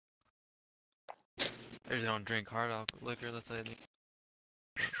There's don't drink hard liquor, that's what I think.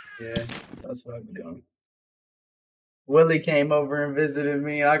 Yeah, that's what I'm doing. Willie came over and visited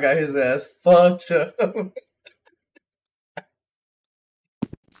me. I got his ass fucked up.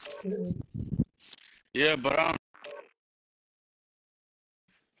 Yeah, but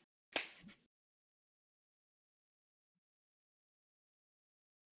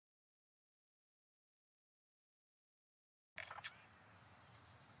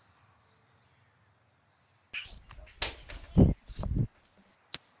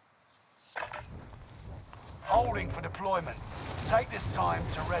Holding for deployment. Take this time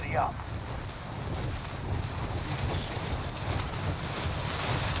to ready up.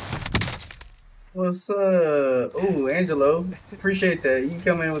 What's up? Ooh, Angelo. Appreciate that. You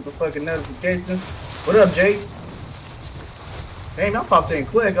come in with the fucking notification. What up, Jake? Damn, I popped in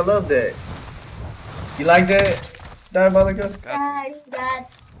quick. I love that. You like that, Diabolico? Dad,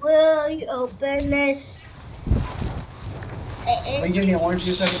 will you open this? Will you give me an orange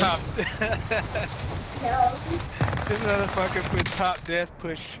juice? No. This motherfucker put top death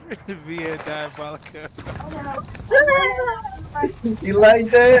push via Diabolico. You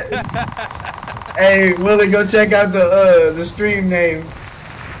like that? Hey, Willie, go check out the stream name.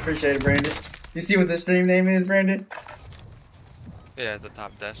 Appreciate it, Brandon. You see what the stream name is, Brandon? Yeah, the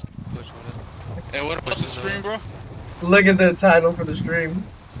top dash push with it. hey, what about the stream, bro? Look at the title for the stream.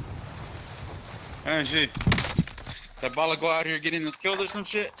 And shit. That ball go out here getting us killed or some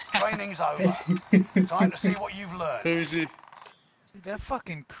shit? Training's over. Time to see what you've learned. Let me see. Dude, that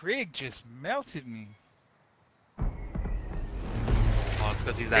fucking Krieg just melted me. Oh, it's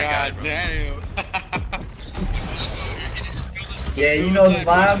because he's that guy, bro. Damn. Yeah, you know the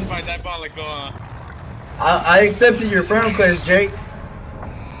vibe. By Diabolico, I accepted your friend request, Jake.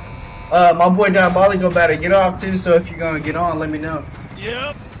 My boy Diabolico about to get off too, so if you're gonna get on, let me know.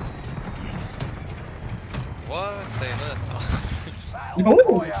 Yep. What? Say this.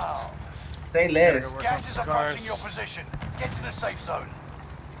 Ooh. Say less. Gas is approaching your position. Get to the safe zone.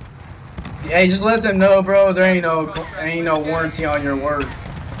 Hey, just let them know, bro. There ain't no warranty on your word.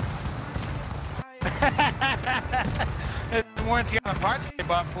 There's a warranty on the parts they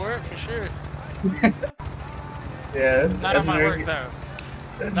bought for it, for sure. Yeah. Not on my work, though.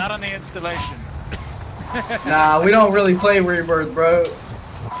 Not on the installation. Nah, we don't really play Rebirth, bro.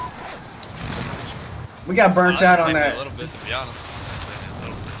 We got burnt out on that. A little bit, to be honest.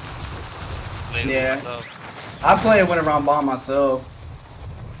 Yeah. I play it whenever I'm by myself.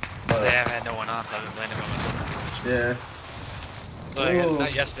 They haven't had no one on, so I've been playing it by myself. Yeah. So like,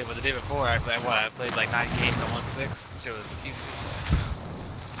 not yesterday, but the day before, I played I played like 9 games on 1.6. Shit was easy.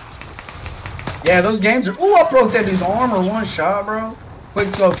 Yeah, those games are. Ooh, I broke that dude's armor one shot, bro.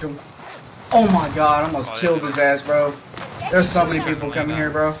 Quick choke him. Oh my god, I almost killed his ass, bro. There's so many people coming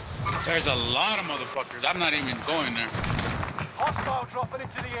here, bro. There's a lot of motherfuckers. I'm not even going there. Hostile dropping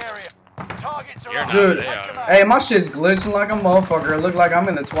into the area. Targets are up. Dude, hey, my shit's glitching like a motherfucker. It look like I'm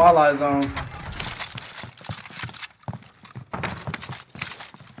in the Twilight Zone.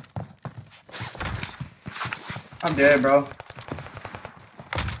 I'm dead, bro.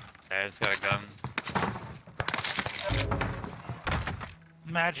 Yeah, I just got a gun.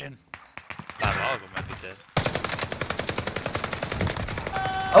 Imagine. Diabolico might be dead.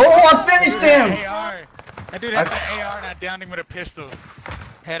 Oh, I finished him! AR. That dude had an AR and I downed him with a pistol.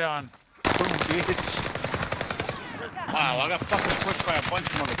 Head on. Boom, bitch. Wow, I got fucking pushed by a bunch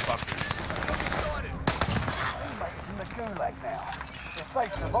of motherfuckers. Teammates in the gulag now. If they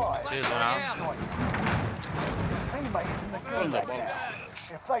survive, Dude, they'll one out. rejoin you. Teammates in the gulag now.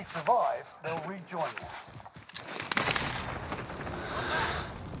 If they survive, they'll rejoin you.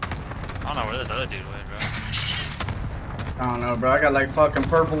 I don't know where this other dude went, bro. I don't know, bro. I got like fucking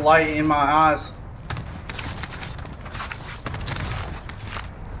purple light in my eyes.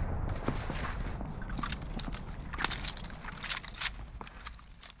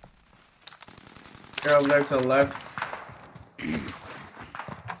 They're over there to the left.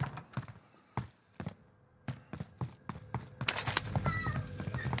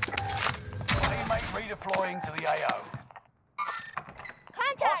 Teammate redeploying to the AO.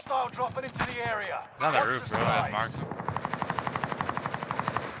 Hostile dropping into the area. Another Watch roof, the bro. That's skies. marked.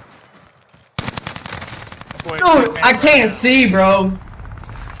 Dude, I can't see, bro.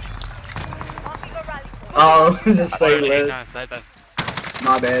 Oh, just say less.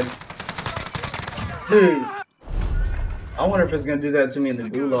 My bad. Dude. I wonder if it's gonna do that to me in the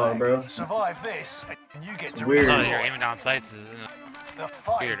gulag, bro. Survive this, and you get to Weird. Oh, you're aiming down sights. the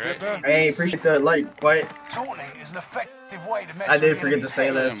fight. Weird, right, bro? Hey, appreciate the like, quiet. Taunting is an effective way to mess I did with forget to enemy's say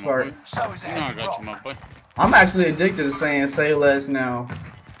head. last part. So is a You know I heavy got rock. you, my boy. I'm actually addicted to saying say less now.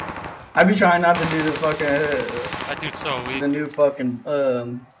 I be trying not to do the fucking That dude's so weak. the new fucking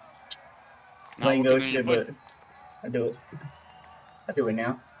lingo working on your shit, but I do it. I do it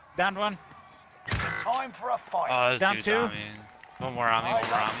now. Down one. Time for a fight. Oh, this Down dude's two. on me. One more on me, one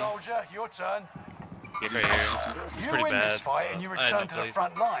more Right, on me. soldier, your turn. Get right here. It's You pretty win bad. this fight and you I had return no to the place.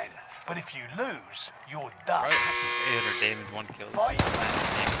 front line. But if you lose, you're done. Right. 800 damage, 1 kill. Fight.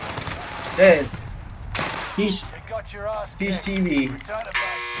 Dead. Peace. You got your ass Peace kicked. TV. Return it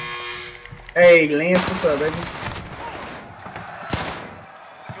back. Hey, Lance, what's up, baby?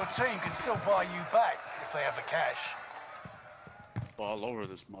 Your team can still buy you back if they have the cash. All over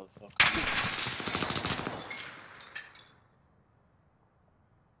this motherfucker.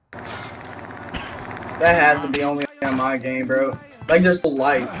 That has to be only on my game, bro. Like, there's no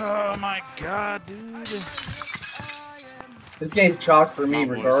lights. Oh my god, dude. This game chalked for me My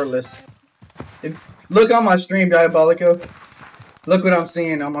boy. regardless. Look on my stream, Diabolico. Look what I'm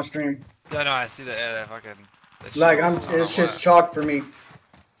seeing on my stream. Yeah, no, I see that. Yeah, that fucking. That Like, shit. it's just chalked for me.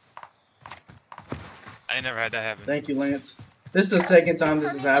 I ain't never had that happen. Thank you, Lance. This is the second time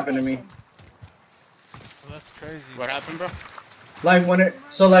this has happened to me. Well, that's crazy. What happened, bro? Like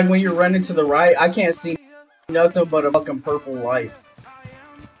when you're running to the right, I can't see nothing but a fucking purple light.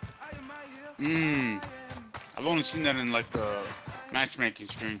 I've only seen that in like the matchmaking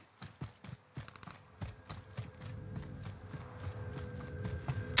screen.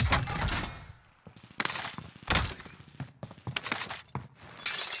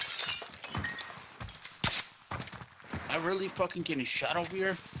 I really fucking getting shot over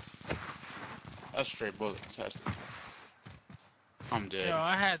here? That's straight bullets. I'm dead. Yo,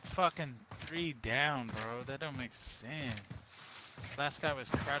 I had fucking 3 down, bro. That don't make sense. Last guy was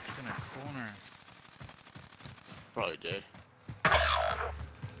crouched in a corner. Probably dead.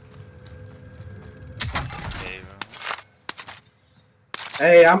 Okay, bro.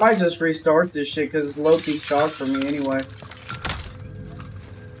 Hey, I might just restart this shit because it's low-key chalk for me anyway.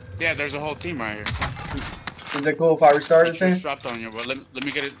 Yeah, there's a whole team right here. Is it cool if I restart it It then? just dropped on you, but let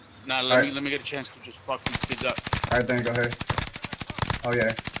me get it. Nah, let me get a chance to just fucking speed up. Alright then, go ahead. Oh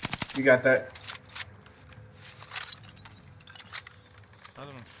yeah. You got that.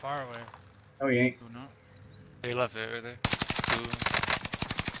 Other one's far away. Oh, you ain't. Who not? He left it right there. Two.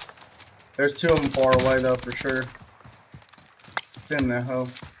 There's 2 of them far away though, for sure. In that hoe.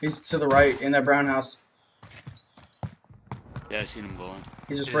 He's to the right, in that brown house. Yeah, I seen him going.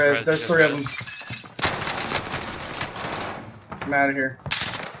 He just He's res. res, There's he's 3 of res. them. I'm out of here.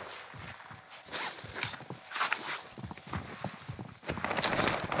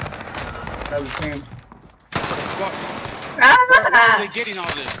 That was the team. Fuck. Where are they getting all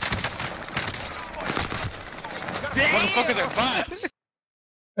this? Motherfuckers are bots.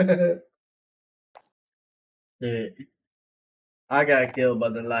 Dude. I got killed by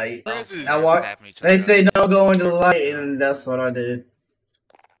the light. Where is this? I walk. Tapping each They other. say don't go into the light, and that's what I did.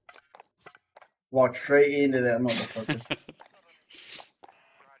 Walked straight into that motherfucker.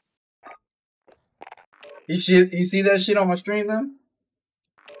 You see that shit on my stream though?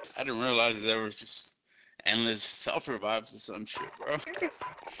 I didn't realize there was just endless self revives or some shit, bro.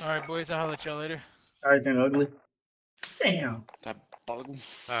 Alright, boys, I'll let y'all later. Alright then, ugly. Damn. Diabolical.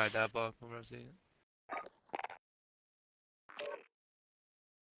 Alright, that block over there.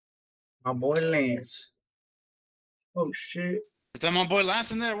 My boy Lance. Oh shit. Is that my boy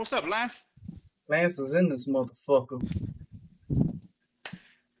Lance in there? What's up, Lance? Lance is in this motherfucker.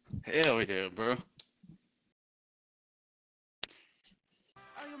 Hell yeah, bro.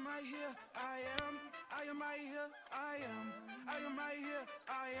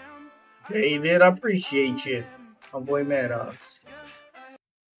 David, I appreciate you. My boy Maddox.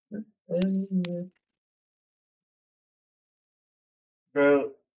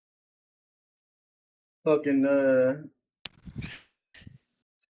 Bro. Fucking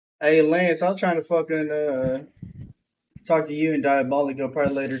Hey Lance, I was trying to fucking talk to you and Diabolico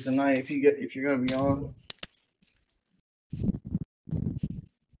probably later tonight if you're gonna be on.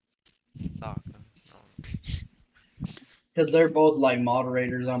 Fuck. Because they're both like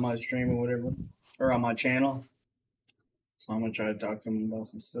moderators on my stream or whatever. Or on my channel. So I'm gonna try to talk to them about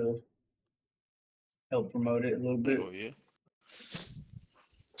some stuff. Help promote it a little bit. Oh yeah.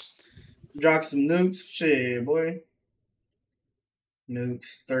 Drop some nukes. Shit, boy.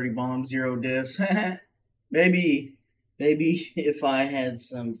 Nukes, 30 bombs, 0 deaths. maybe if I had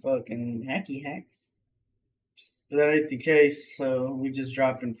some fucking hacky hacks. But that ain't the case, so we just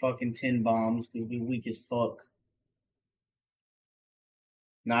dropping fucking 10 bombs because we weak as fuck.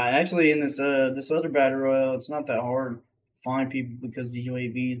 Nah, actually in this other battle royale, it's not that hard to find people because of the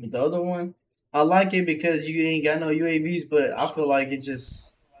UAVs, but the other one, I like it because you ain't got no UAVs, but I feel like it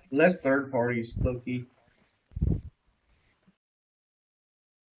just Less third parties, low key.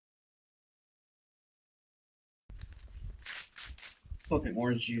 Fucking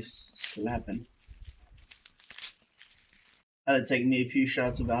orange juice slapping. Had to take me a few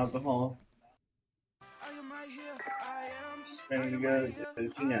shots of alcohol. Spinning to go,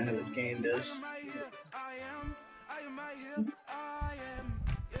 because you know how this game does.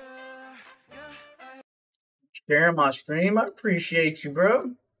 Sharing my stream, I appreciate you,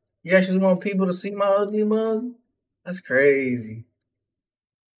 bro. You actually want people to see my ugly mug? That's crazy.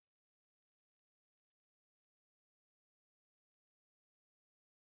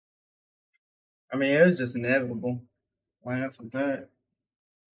 I mean, it was just inevitable. Why not with that?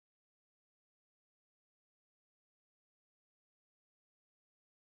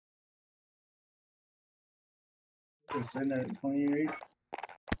 Just sitting at 28.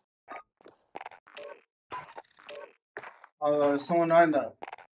 Someone lined up.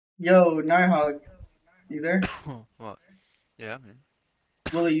 Yo, Nighthawk, you there? What? Yeah, man.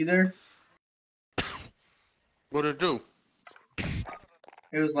 Willie, you there? What'd it do?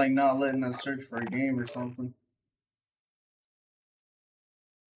 It was like not letting us search for a game or something.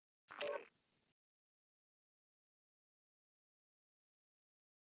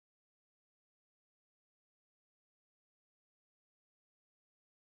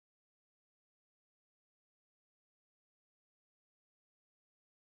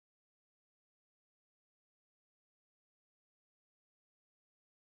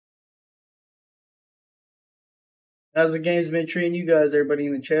 How's the game's been treating you guys, everybody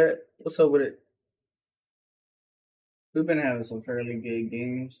in the chat? What's up with it? We've been having some fairly good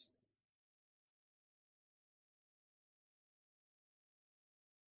games.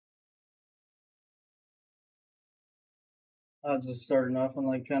 I was just starting off in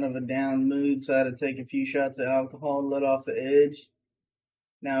like kind of a down mood, so I had to take a few shots of alcohol, let off the edge.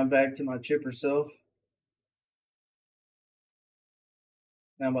 Now I'm back to my chipper self.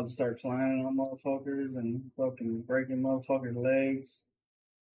 Now I'm about to start flying on motherfuckers and fucking breaking motherfuckers' legs.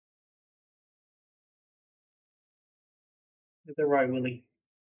 Get that right, Willie.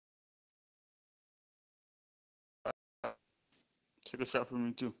 Take a shot for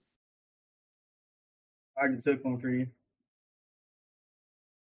me too. I already took one for you.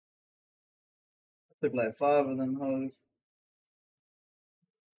 I took like 5 of them hoes.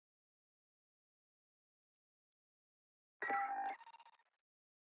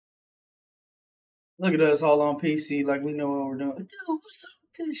 Look at us all on PC like we know what we're doing. Dude, what's up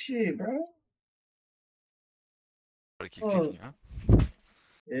with this shit, bro? Gotta keep kicking, huh?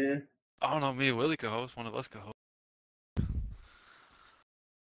 Yeah. I don't know, me and Willie could host, one of us could host.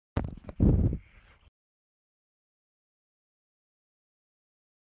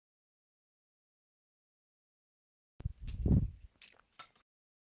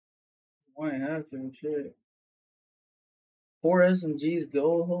 Why ain't have to? Shit. 4 SMGs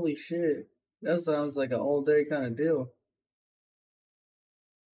gold? Holy shit. That sounds like an all day kind of deal.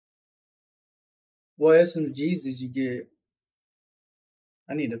 What SMGs did you get?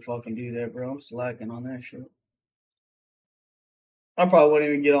 I need to fucking do that, bro. I'm slacking on that shit. I probably wouldn't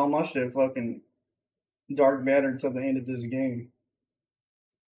even get all my shit fucking dark matter until the end of this game.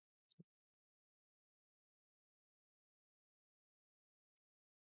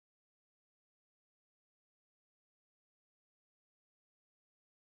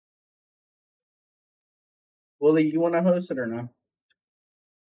 Willie, you want to host it or no?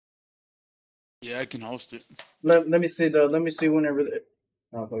 Yeah, I can host it. Let me see though. Let me see whenever.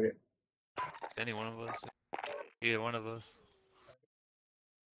 Oh, fuck it. Any one of us. Either one of us.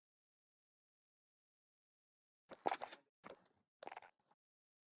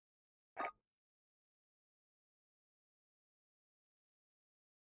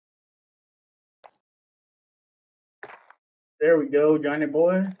 There we go, Johnny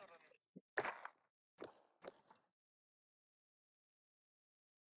boy.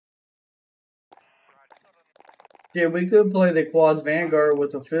 Yeah, we could play the Quads Vanguard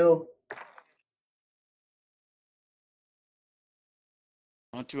with a Phil.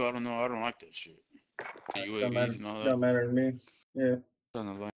 Not too. I don't know. I don't like that shit. The UAVs and all that. Don't matter to me. Yeah. On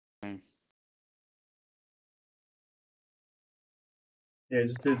the line. Yeah,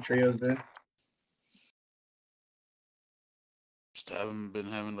 just do the trios then. Just haven't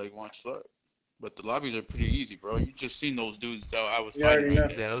been having like one slot. But the lobbies are pretty easy, bro. You just seen those dudes that I was fighting.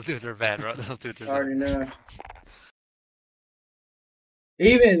 Already know. Yeah, those dudes are bad, bro. Those dudes are I already know.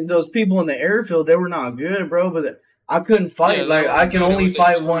 Even those people in the airfield, they were not good, bro. But I couldn't fight. Yeah, like I can only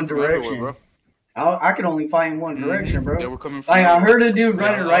fight one direction. Bro. I could only fight in one direction, bro. They were coming from like I heard a dude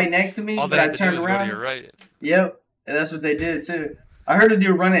running right next to me, all but they I had to turned do was go to around. your right. Yep, and that's what they did too. I heard a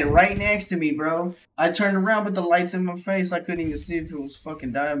dude running right next to me, bro. I turned around, but the lights in my face. I couldn't even see if it was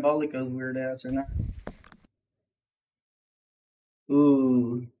fucking Diabolico's weird ass or not.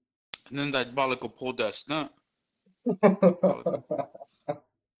 Ooh. And then that Diabolico pulled that stunt.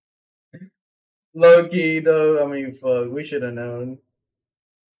 Low key, though. I mean, fuck. We should have known.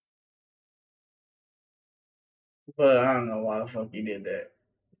 But I don't know why the fuck he did that.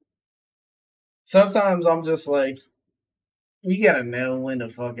 Sometimes I'm just like, you gotta know when to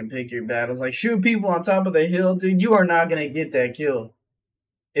fucking pick your battles. Like, shoot people on top of the hill, dude. You are not gonna get that kill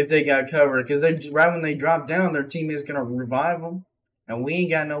if they got covered. Because they right when they drop down, their teammate's gonna revive them. And we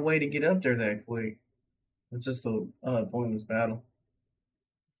ain't got no way to get up there that quick. It's just a pointless battle.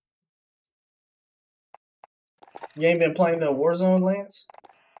 You ain't been playing the Warzone, Lance?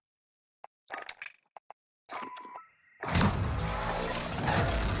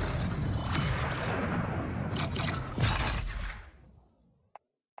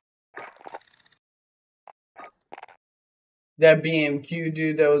 That BMQ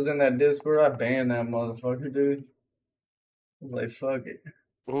dude that was in that Discord, I banned that motherfucker, dude. I was like, fuck it.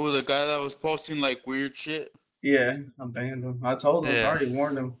 Oh, the guy that was posting like weird shit? Yeah, I banned him. I told him. I Yeah. already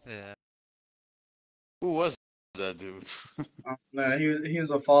warned him. Yeah. Who was that dude? Nah, he was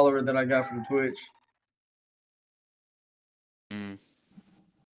a follower that I got from Twitch. Mm.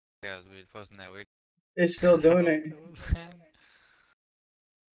 Yeah, it was weird. Posting that weird. It's still doing it.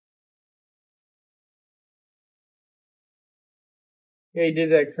 Yeah, he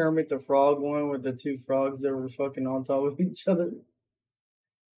did that Kermit the Frog one with the two frogs that were fucking on top of each other.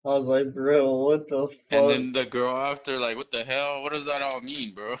 I was like, bro, what the fuck? And then the girl after, like, what the hell? What does that all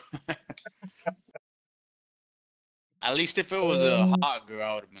mean, bro? At least if it was a hot girl,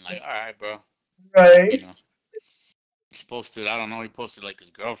 I would have been like, alright, bro. Right. You know. He's posted, I don't know, he posted like his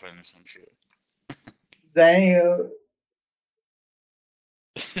girlfriend or some shit. Damn.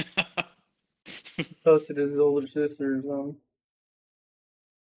 Posted his older sister or something.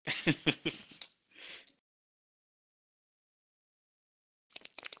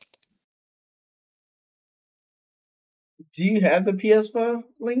 Do you have the PS5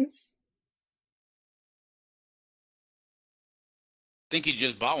 links? I think he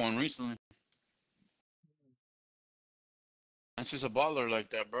just bought one recently. That's just a baller like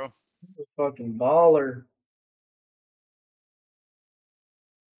that, bro. A fucking baller.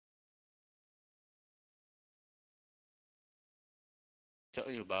 Tell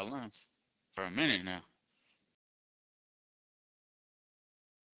you about Lance for a minute now.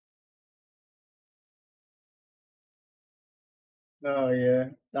 Oh yeah.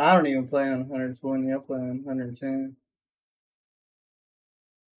 I don't even play on 120. I play on 110.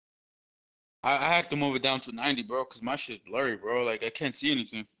 I had to move it down to 90, bro, because my shit's blurry, bro. Like, I can't see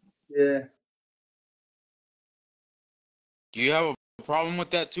anything. Yeah. Do you have a problem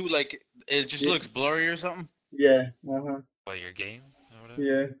with that, too? Like, it just looks blurry or something? Yeah. Uh-huh. What, your game? Or whatever?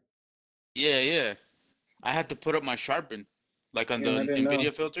 Yeah. Yeah. I had to put up my sharpen, like on the I didn't NVIDIA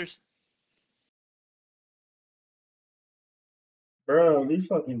know. filters. Bro, these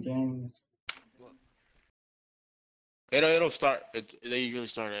fucking games. It'll start. They usually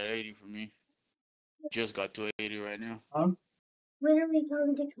start at 80 for me. Just got to 80 right now. Huh? When are we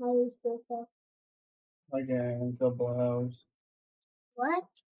going to college, Bertha? Like in a couple of hours. What?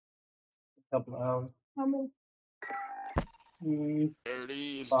 A couple of hours. How many? 30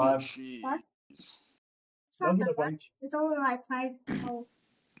 is Five. no shit. What? It's Don't not get a that much. bunch. It's only like 5 hours.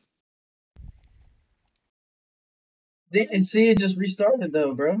 Didn't see it just restarted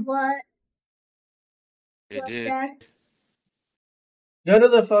though, bro. What? It did. Dad? Go to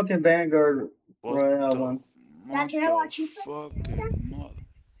the fucking Vanguard What Royale the one. Dad, can I watch you play? fucking mother?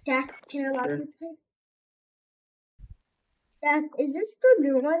 Dad, can I watch Sure. you play? Dad, is this the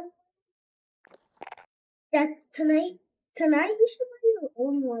new one? Dad, tonight you should play your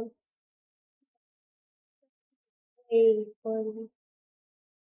own one. Hey, buddy.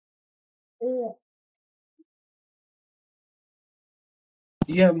 Yeah.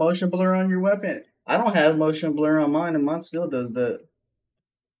 Do you have motion blur on your weapon? I don't have motion blur on mine, and mine still does that.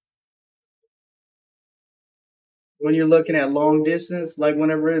 When you're looking at long distance, like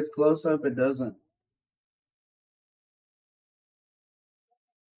whenever it's close up, it doesn't.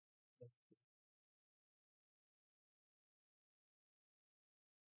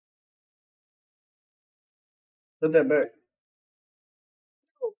 Put that back.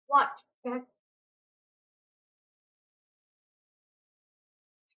 Watch, Dad.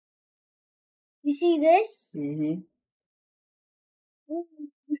 You see this? Mm-hmm.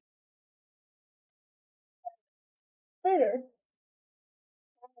 Better.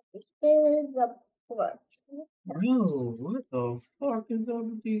 Spin the brush. Bro, what the fuck is up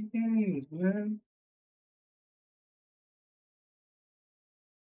with these games, man?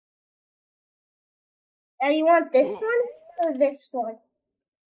 And you want this Ooh. one or this one?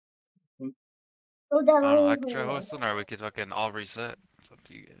 Mm. Oh, that I don't know, I one. can try hosting, or we could fucking all reset. It's up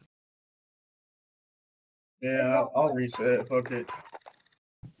to you guys. Yeah, I'll reset. Fuck it.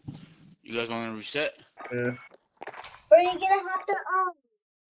 You guys want to reset? Yeah. Or are you gonna have to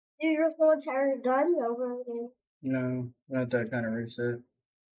do your whole entire gun over again? No, not that kind of reset.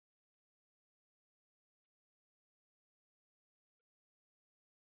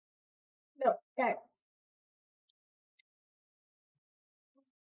 No, that.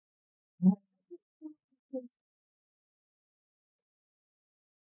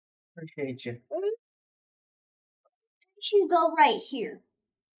 Appreciate you. You should go right here.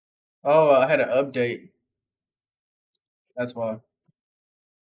 Oh, I had an update. That's why.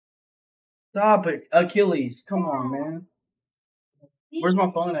 Stop it, Achilles. Come on, man. Where's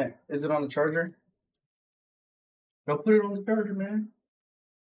my phone at? Is it on the charger? Go put it on the charger, man.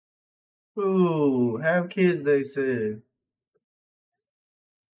 Ooh, have kids, they said.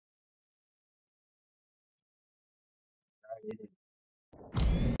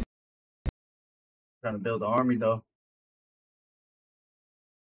 Trying to build an army, though.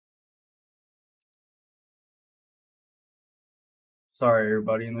 Sorry,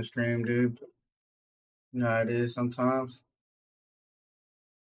 everybody in the stream, dude. You know how it is sometimes.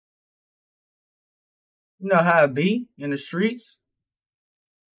 You know how it be in the streets?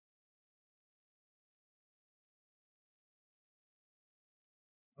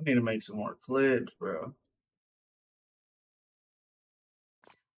 I need to make some more clips, bro.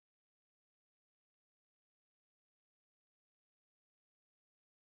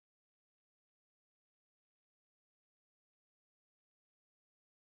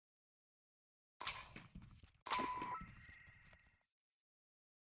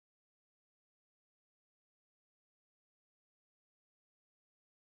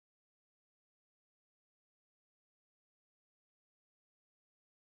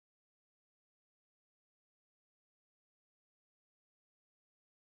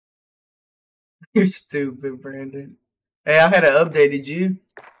 You're stupid, Brandon. Hey, I had it updated you.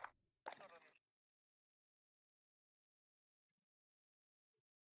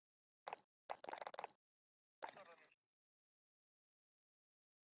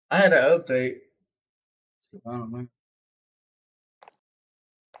 I had an update. I don't know.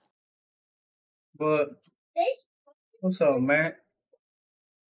 But what's up, man?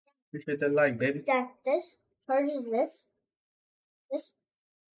 Appreciate that like, baby. That this charges this. This.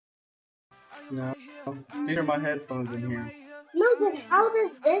 No, these are my headphones in here. No, then how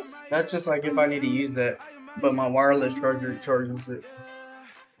does this? That's just like if I need to use that, but my wireless charger charges it.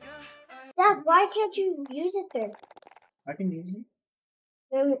 Dad, why can't you use it then? I can use it.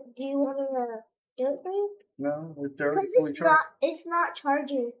 Then do you want to do it for you? No, it's already Because fully charged. it's not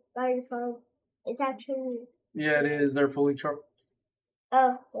charging by your phone. It's actually. Yeah, it is. They're fully charged.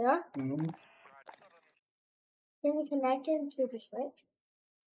 Oh, yeah. Mm-hmm. Can we connect him to the switch?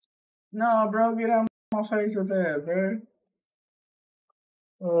 No, bro, get out of my face with that, bro.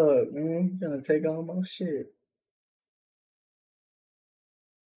 Look, man, you're gonna take all my shit.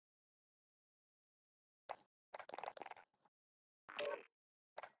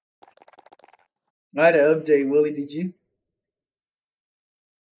 I had an update, Willie. Did you?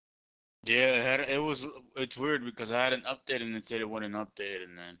 Yeah, it's weird because I had an update and it said it wasn't updated,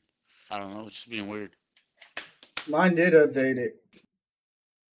 and then I don't know, it's just being weird. Mine did update it.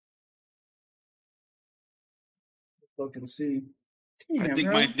 Fucking see. I Damn, think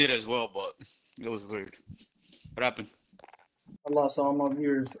bro. mine did as well, but it was weird. What happened? I lost all my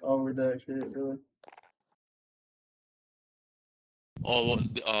viewers over that shit, really. Oh,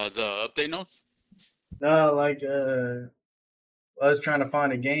 the update notes? No, like, I was trying to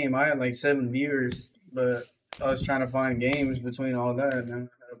find a game. I had like 7 viewers, but I was trying to find games between all that, and then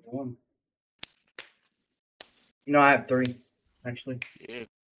I have 1. You know, I have 3, actually. Yeah.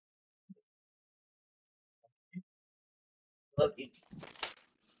 Lucky.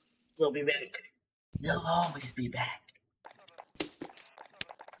 We'll be back. They'll always be back.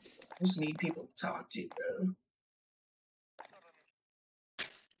 Just need people to talk to, bro.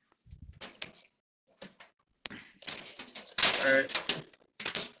 Alright.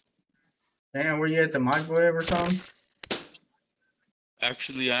 Damn, were you at the microwave or something?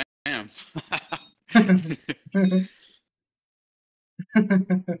 Actually, I am.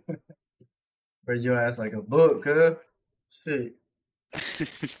 Read your ass like a book, huh? Shit.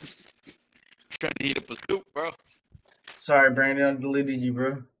 Trying to heat up a scoop, bro. Sorry, Brandon, I deleted you,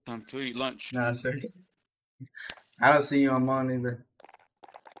 bro. Time to eat lunch. Nah, sir. I don't see you on mine either.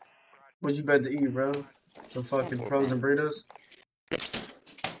 What you about to eat, bro? Some fucking frozen burritos?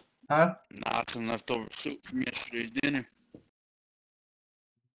 Huh? Nah, some leftover soup from yesterday's dinner.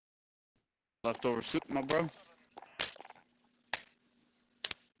 Leftover soup, my bro.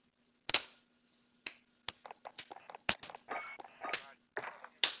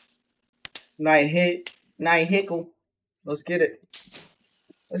 Night hickle. Let's get it.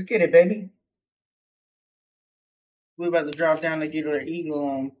 Let's get it, baby. We about to drop down to get our eagle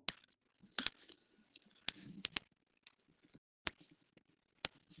on.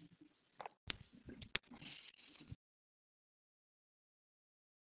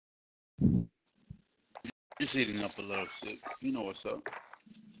 Just eating up a little sick. You know what's up.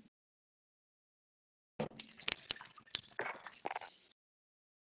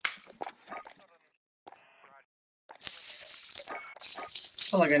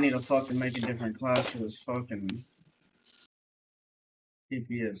 I feel like I need to fucking make a different class for this fucking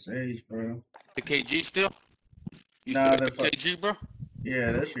PPSH, bro. The KG still? You Nah, still the got fuck. KG, bro?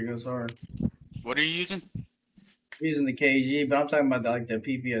 Yeah, that shit goes hard. What are you using? I'm using the KG, but I'm talking about like the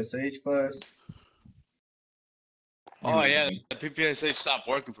PPSH class. Oh, yeah, the PPSH stopped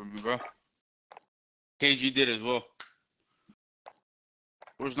working for me, bro. KG did as well.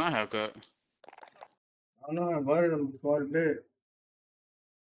 Where's my haircut? I don't know. I invited him before I did.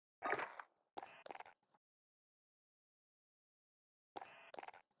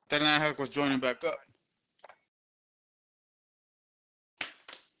 That haircut was joining back up.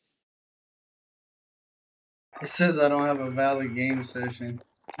 It says I don't have a valid game session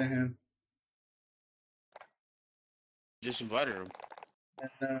to him. Just invited him.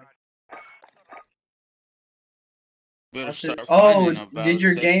 And, Better said, start oh, finding a did valid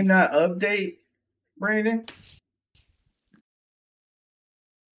your session. game not update, Brandon?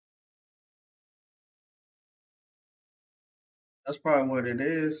 That's probably what it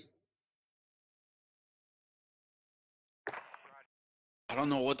is. I don't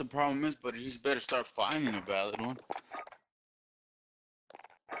know what the problem is, but he's better start finding a valid one.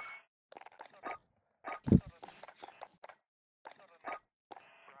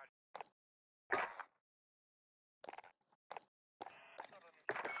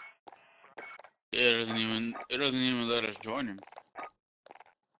 Yeah, it doesn't even let us join him.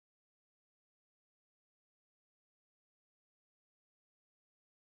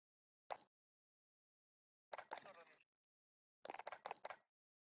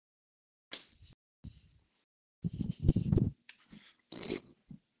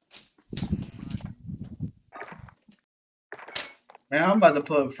 Man, I'm about to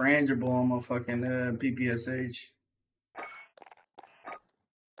put frangible on my fucking PPSH.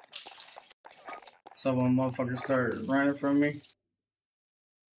 So when motherfuckers start running from me.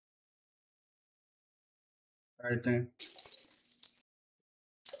 Right then.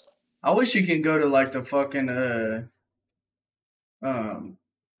 I wish you could go to like the fucking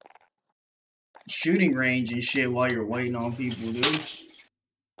shooting range and shit while you're waiting on people, dude.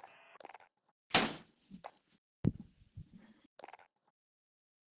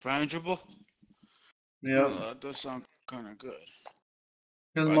 Frangible? Yep. Oh, that does sound kind of good.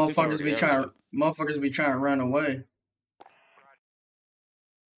 Because I think I motherfuckers already be have trying that. motherfuckers be trying to run away.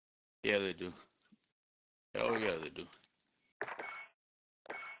 Yeah, they do. Oh, yeah, they do.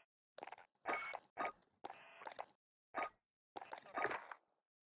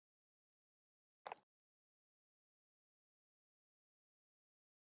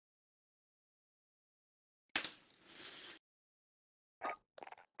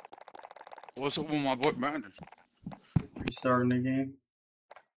 What's up with my boy Brandon? Restarting again.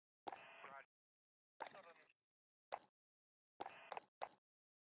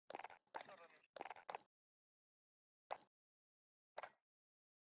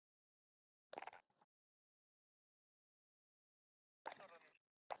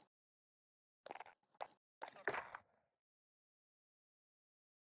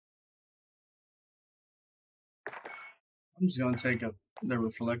 I'm just gonna take the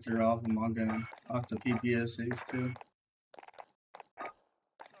reflector off of my gun, off the PPSH too.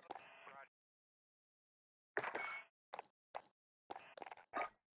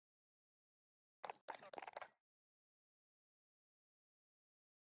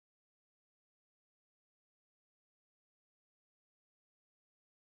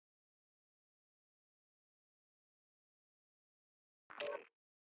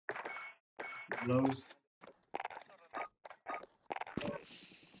 Blows.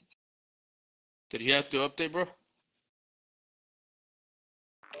 Did he have to update, bro?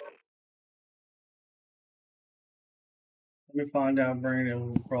 Let me find out Brandon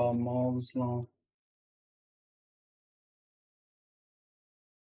was a problem all this long.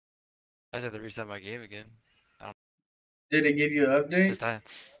 I just had to reset my game again. Did it give you an This update? time.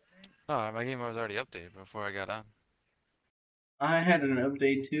 No, my game was already updated before I got on. I had an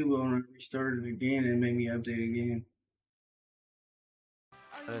update too, but when I restarted again, it made me update again.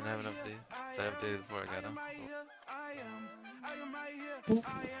 I didn't have an update. So I updated before I got on.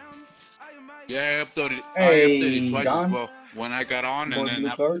 Yeah, I updated. I updated Hey, twice as Don. well. When I got on, and Boy, then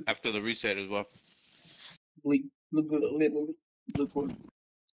blue card. after the reset as well. Blue card.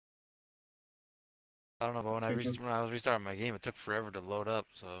 I don't know, but when I was restarting my game, it took forever to load up.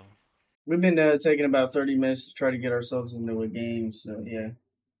 So We've been taking about 30 minutes to try to get ourselves into a game, so yeah.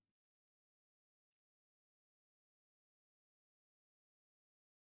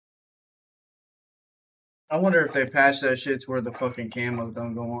 I wonder if they patched that shit to where the fucking camos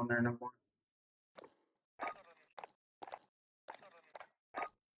don't go on there no more.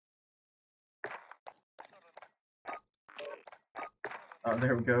 Oh,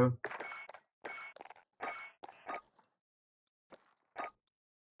 there we go.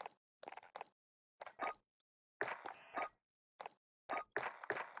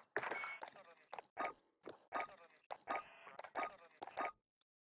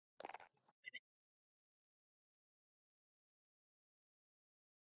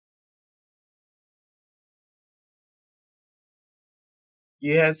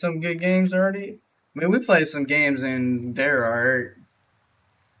 You had some good games already? I mean, we played some games in there, alright.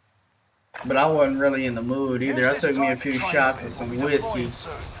 But I wasn't really in the mood either. I took me a few shots of some whiskey.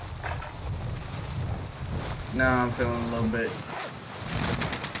 Now I'm feeling a little bit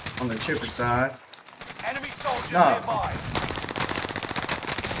on the chipper side. Enemy soldiers No. nearby.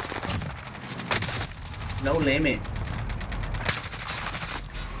 No limit.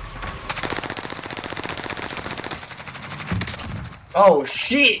 Oh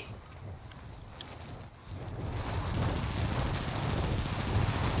shit!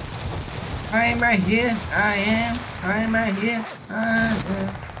 I am right here. I am right here. I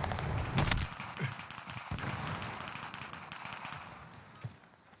am.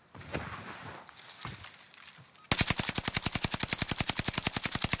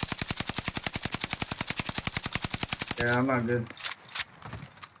 Yeah, I'm not good.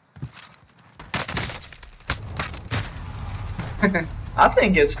 I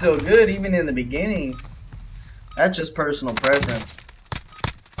think it's still good even in the beginning. That's just personal preference.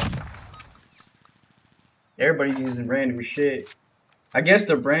 Everybody's using random shit. I guess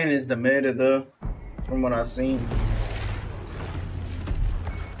the brand is the meta though, from what I've seen.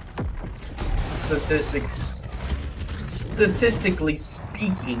 Statistically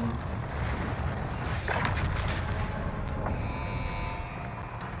speaking.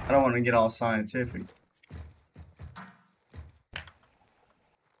 I don't want to get all scientific.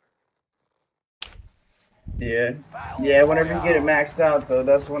 Yeah. Yeah, whenever you get it maxed out though,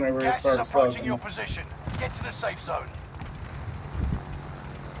 that's whenever it Gas is starts approaching fucking. your position. Get to the safe zone.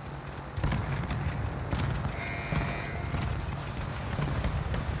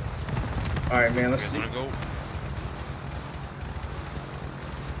 Alright man, let's see. Go.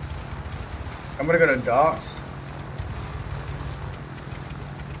 I'm gonna go to docks.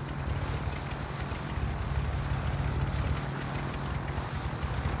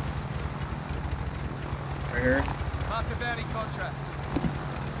 Right here. Mark the bounty contract.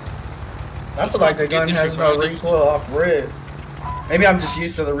 I feel like the gun has no recoil off red. Maybe I'm just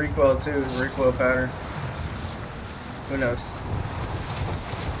used to the recoil too, the recoil pattern. Who knows?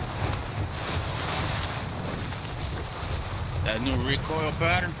 That new recoil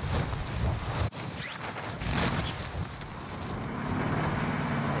pattern.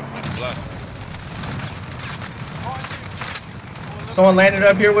 Someone landed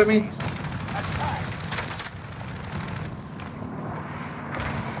up here with me?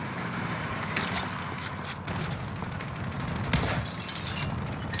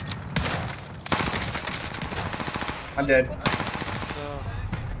 I'm dead.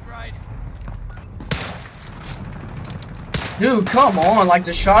 Dude, come on. Like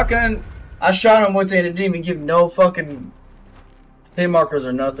the shotgun, I shot him with it and it didn't even give no fucking hit markers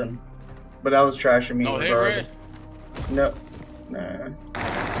or nothing. But that was trashing me regardless. No. Nah.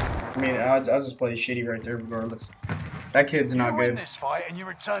 I mean, I'll just play shitty right there regardless. That kid's not You win good. this fight and you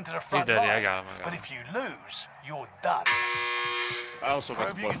return to the front dead, line. yeah, I got him, But if you lose, you're done. I also got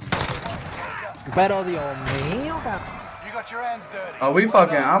Prove you can the stop the fight. Pero Dios mío, You got your hands dirty. Oh, we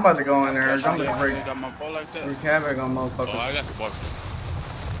fucking, I'm about to go in there. I'm Somebody gonna break got my ball like that. havoc on Oh, I motherfuckers. got the ball.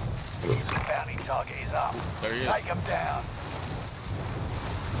 Bounty target is up. There he is. Take him down.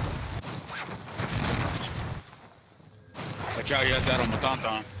 Watch out, he has that on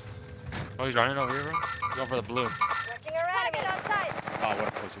Matantan. Oh, he's running over here, bro. Going for the blue. Oh, what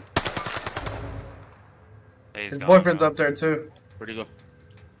a pussy. He's His gone, boyfriend's bro. up there too. Where'd he go?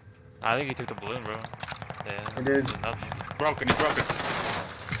 I think he took the balloon, bro. Yeah. He did. Nothing. Broken, he broke it.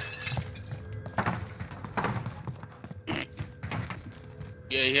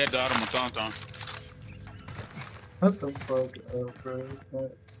 Yeah, he had the automaton. What the fuck up,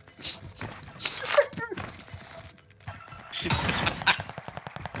 bro?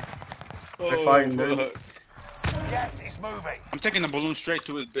 They're fighting, dude. Gas is moving. I'm taking the balloon straight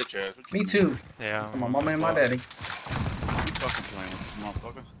to his bitch ass. What you Me too. Yeah. My mama and my daddy. fucking playing with this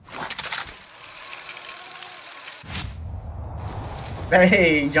motherfucker?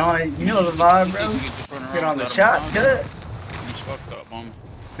 Hey, John, you know the vibe, bro. Get on the shots, good. He's fucked up, mama.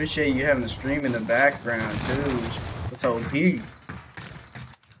 Appreciate you having the stream in the background, too. It's OP.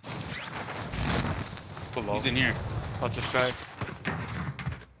 Below. He's in here. Watch this guy.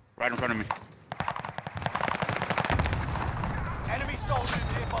 Right in front of me. Enemy soldiers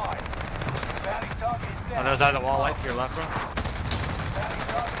nearby. Bounty target is On down. the other side of the wall, light to your left, bro. Bounty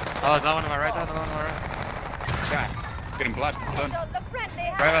target. Oh, that one to my right, that one to my right. Shot. Getting blasted, son. Right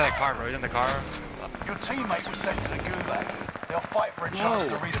by that car, bro. He's in the car. Your teammate was sent to the gulag. They'll fight for a chance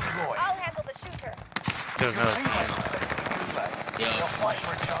to redeploy. I'll handle the shooter. There's Your no. teammate was sent to the gulag. They'll fight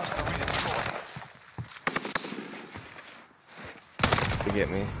for a chance to redeploy. To get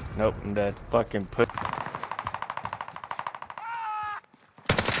me. Nope, I'm dead. Fucking put.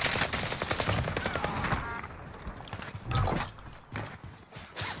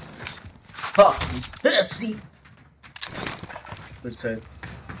 Fucking pussy. What's that?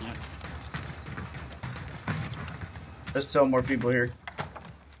 Yeah. There's still more people here.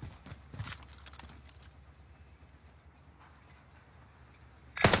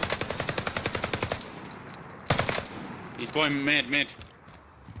 He's going mid.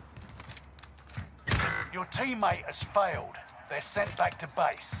 Your teammate has failed. They're sent back to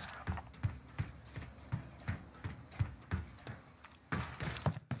base.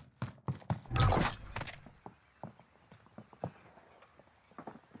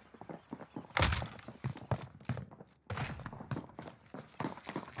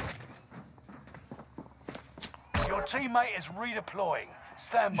 Your teammate is redeploying.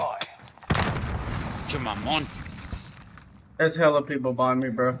 Stand by. Jamamon. There's hella people behind me,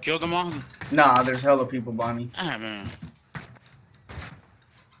 bro. Killed them all? Nah, there's hella people behind me. Ah, man.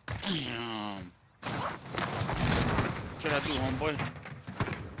 Damn. What should I do, homeboy?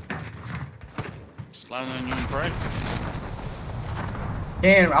 Slide on you and pray?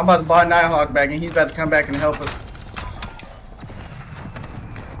 And I'm about to buy Nighthawk back, and he's about to come back and help us.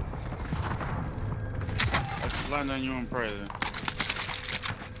 Slide on you and pray then.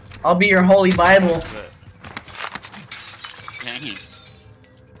 I'll be your holy Bible. Dang it.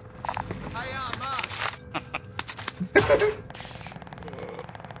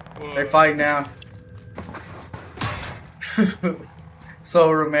 They fight now.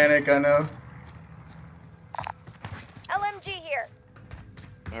 So romantic, I know. LMG here.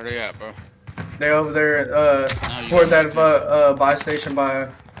 Where they at, bro? They over there, toward that buy station by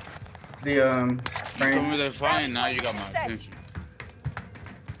the You told train. me they're fine, now you got my attention.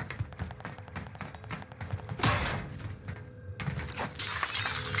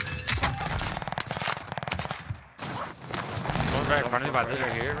 One's right in front of you by this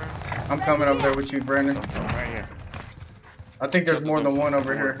right here, bro. I'm coming over there with you, Brandon. Right here. I think there's more than one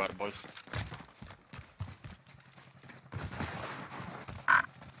over Don't worry here. about it, boys.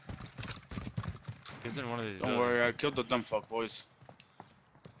 He's in one of these. Don't worry, I killed the dumb fuck, boys.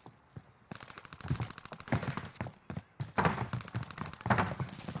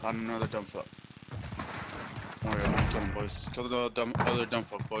 I'm another dumb fuck. Don't worry, I'm gonna kill him, boys. Kill the other dumb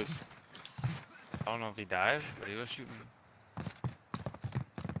fuck, boys. I don't know if he died, but he was shooting.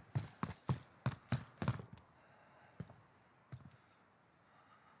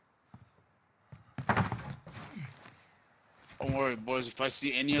 Don't worry, boys. If I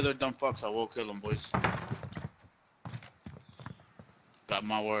see any other dumb fucks, I will kill them, boys. Got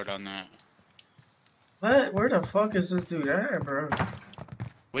my word on that. What? Where the fuck is this dude at, bro?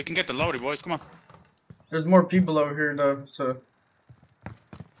 We can get the loadie, boys. Come on. There's more people over here, though, so.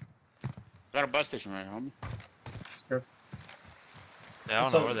 Got a bus station right here, homie. Yeah, I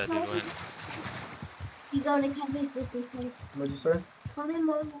don't So- know where that dude went. You go to Cubby's with me. What'd you say? Call me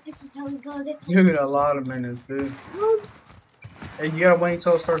more minutes until we go to Dude, a lot of minutes, dude. Hey, you gotta wait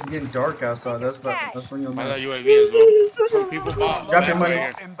until it starts getting dark outside. That's when you'll I know. got UAV as well. Some people bought. Drop your money.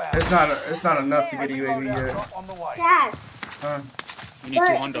 Right here. Inbound. It's not enough to get a UAV yet. Drop on the way. Dad, We need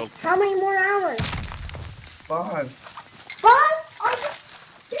 200. how many more hours? 5. 5? Are you...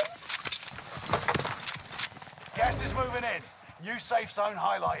 Gas is moving in. New safe zone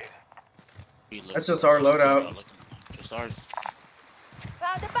highlighted. That's just our loadout. Just ours.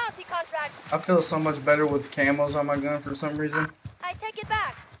 Found a bounty contract. I feel so much better with camos on my gun for some reason. I take it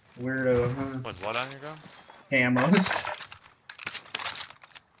back. Weirdo, huh? What's what on your gun? Camos.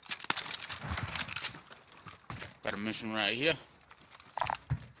 Got a mission right here.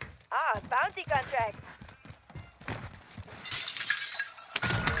 Ah, bounty contract.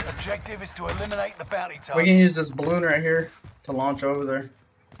 Objective is to eliminate the bounty We target. can use this balloon right here to launch over there.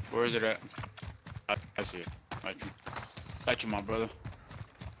 Where is it at? I see it. Got you, my brother.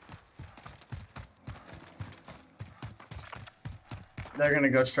 They're gonna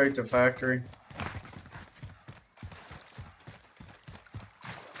go straight to factory.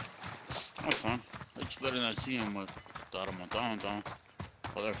 That's fine. It's better than seeing him with down.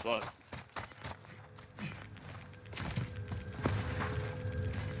 Oh, they're fucked.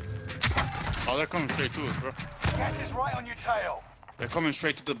 Oh, they're coming straight to us, bro. Gas is right on your tail. They're coming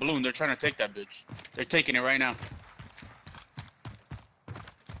straight to the balloon. They're trying to take that bitch. They're taking it right now.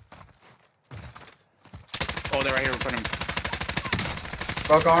 Oh, they're right here in front of me.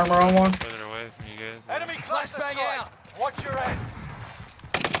 Buck armor on one. Further away from you guys. Enemy cluster strike. Watch your heads.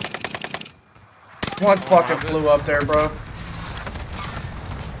 One fucking flew up there, bro.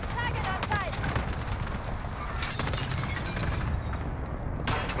 Target outside.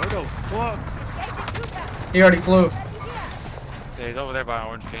 Where the fuck? Engaging shooter. He already flew. Ready here. Yeah, he's over there by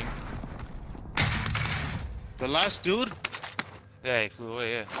Orange King. The last dude? Yeah, he flew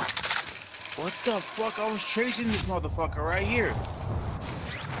away, yeah. What the fuck? I was chasing this motherfucker right here.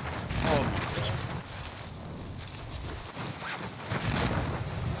 Oh my god.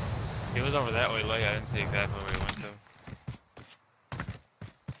 He was over that way, like I didn't see exactly where he went to.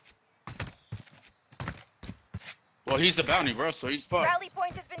 Well, he's the bounty, bro, so he's fucked. Rally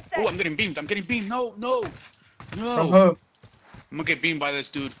point has been set. Oh, I'm getting beamed. No. From I'm who? gonna get beamed by this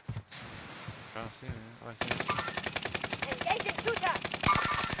dude. I don't see him. Oh, I see him. Engaging shooter.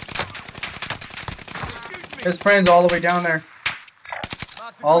 His friend's all the way down there.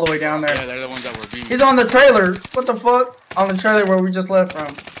 All the way down Yeah, there. they're the ones that were beamed. He's on the trailer. What the fuck? On the trailer where we just left from.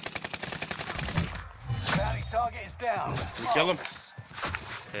 Bounty target is down. We kill him.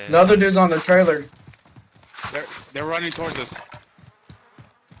 Yeah. The other dude's on the trailer. They're running towards us.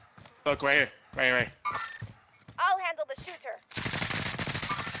 Look, right here. Right. I'll handle the shooter.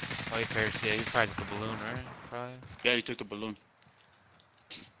 Oh, he perished. Yeah, he probably took the balloon, right? Probably. Yeah, he took the balloon.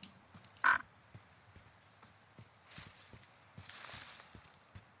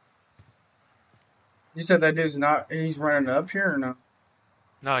 You said that dude's not, he's running up here or no?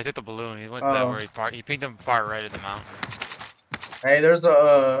 No, he took the balloon. He went to that Oh. where he pinged him far right of the mountain. Hey, there's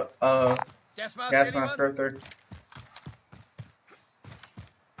a Gas gas mask right there.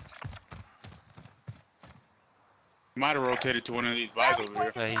 Might have rotated to one of these buys over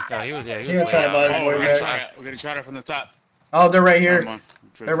here. Yeah, he was He way gonna try to out. buy his Oh, way we're gonna back. try it from the top. Oh, they're right Never here. mind.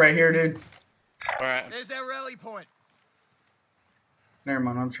 They're right here, dude. Alright. There's our rally point. Never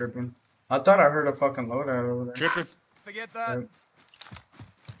mind, I'm tripping. I thought I heard a fucking loadout over there. Tripping. Forget that. Yep.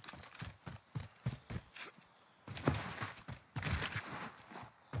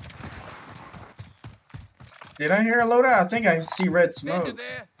 Did I hear a loadout? I think I see red Vendor smoke.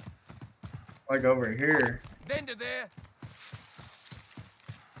 there. Like over here. Vendor there.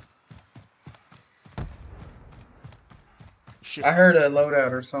 Shit. I heard a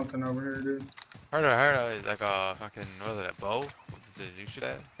loadout or something over here, dude. I heard like a fucking, what was it, a bow? Did you shoot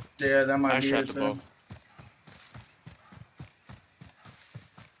that? Yeah, that might I be shot it the too. bow.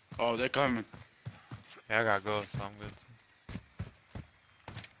 Oh, they're coming. Yeah, I gotta go, so I'm good.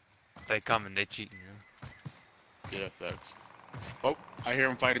 If they coming, they cheating you. Yeah, facts. Oh, I hear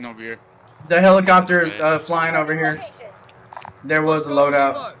them fighting over here. The helicopter is flying over here. Location. There was a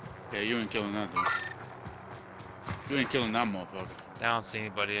loadout. Yeah, you ain't killing that dude. You ain't killing that motherfucker. I don't see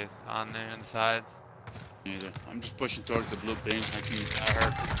anybody on there on the sides. Neither. I'm just pushing towards the blue ping. I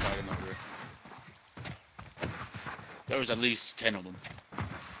heard people fighting over here. There was at least 10 of them.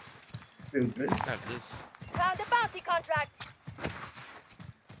 Stupid. Got this. Found a bounty contract.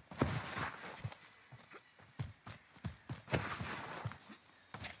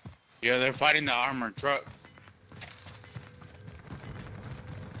 Yeah, they're fighting the armored truck.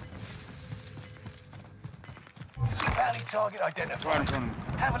 Bounty target Right in identified. front of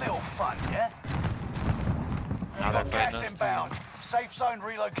them. Have a little fun, yeah? Now they're Got fighting gas us. inbound. Safe zone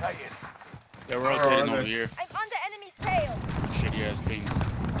relocated. They're rotating are over they? here. I'm on the enemy's tail. Shitty ass pings.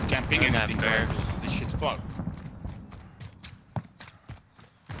 You can't ping They're not anything fair. there because this shit's fucked.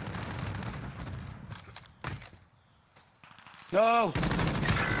 No!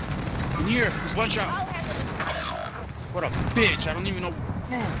 In here! It's one I'll shot! handle it. What a bitch! I don't even know.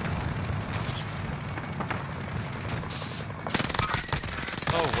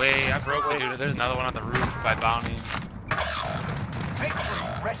 Oh way, I broke the dude. There's another one on the roof by bounty. Victory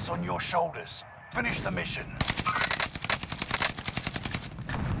rests on your shoulders. Finish the mission.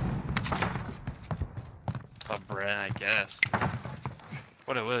 Oh, Brent, I guess.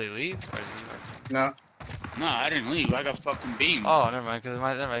 What, did Willie leave? Or did he... No. No, I didn't leave. I got fucking beamed. Oh, never mind. Cause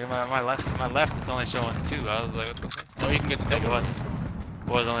my left is only showing 2. I was like, what the fuck? Oh, you can get the It double.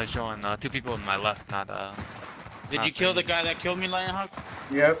 was only showing 2 people in my left, not Did not you kill the three. guy that killed me, Lionhawk?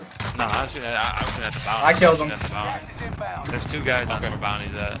 Yep. No, I was shooting at the bounty. I killed him. Shooting at the bounty. Gas is inbound. There's 2 guys on where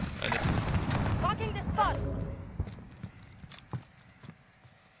bounties at. Marking the spot.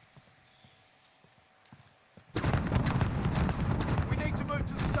 We need to move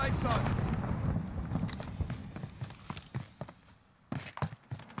to the safe zone.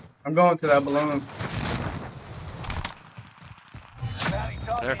 I'm going to that balloon.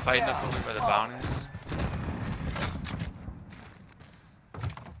 They're fighting us over by the bounties.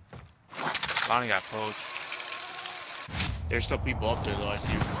 Bounty got poached. There's still people up there though, I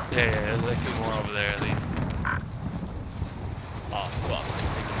see them. Yeah, there's like 2 more over there at least. Oh, fuck.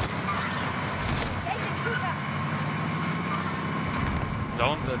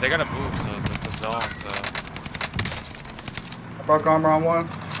 Zone, they gotta move, so it's the zone, so. I broke armor on one.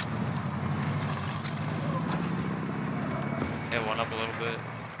 Hit one up a little bit.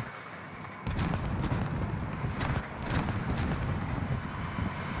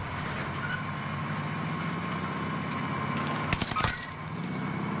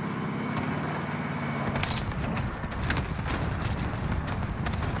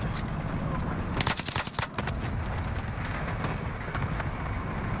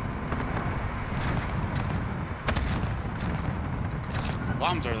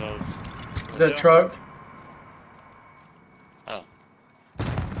 Bombs are those? The truck. Oh.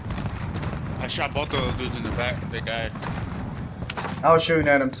 I shot both of those dudes in the back. They died. I was shooting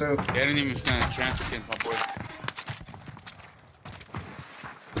at him too. They didn't even stand a chance against my boy.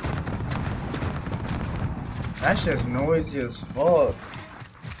 That shit's noisy as fuck.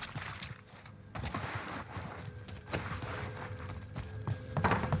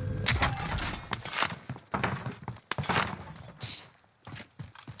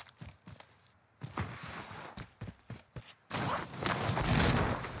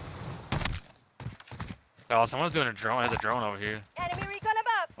 Oh, someone's doing a drone. There's a drone over here. Enemy recon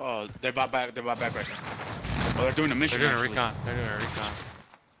above. Oh, they're about back. They're about back right now. Oh, they're doing a mission. They're doing a actually. recon. They're doing a recon.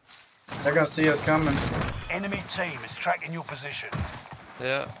 They're gonna see us coming. Enemy team is tracking your position.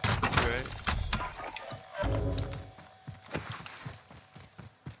 Yeah, great.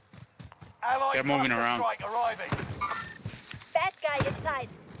 Allied They're moving cluster around. strike arriving. Bad guy inside.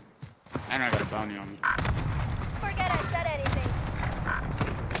 And I got a bounty on me. Forget I said anything.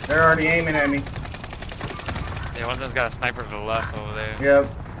 They're already aiming at me. Yeah, one of them's got a sniper to the left over there. Yep.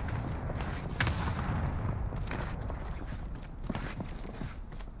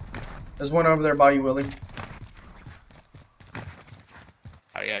 There's one over there by you, Willie.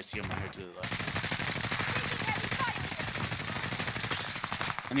 Oh yeah, I see him right here to the left.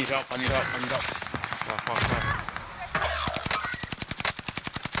 I need help. I need help. I need help. Fuck.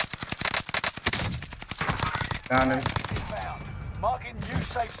 Down him. Inbound. Marking new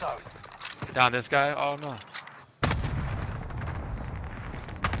safe zone. Down this guy? Oh no.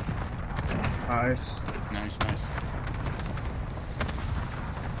 Nice. Nice.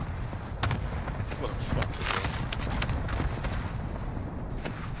 What the fuck is that?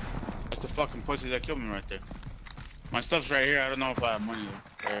 That's the fucking pussy that killed me right there. My stuff's right here. I don't know if I have money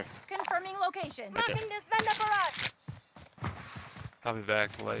there. Confirming location. Right there. Marking this vendor for us. I'll be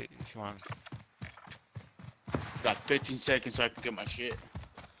back late if you want. Got 15 seconds so I can get my shit.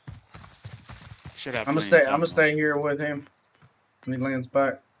 Should have. I'm gonna stay here with him when he lands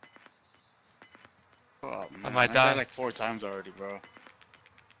back. Oh, man. I might I die. died like 4 times already, bro.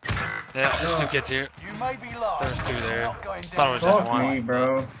 Yeah, there's 2 kids here. You may be lost. There's 2 there. Not going Thought it was down. just Fuck one. me,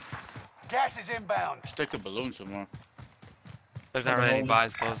 bro. Gas is inbound. Stick the balloon some more. There's not really any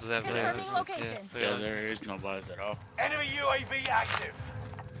buys close to that place. Confirming location. Yeah, there is no buys at all. Enemy UAV active.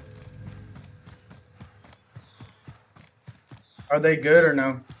 Are they good or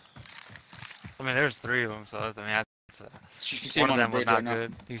no? I mean, there's 3 of them, so that's, I mean, that's, You can see one him of on the them was bridge not right now.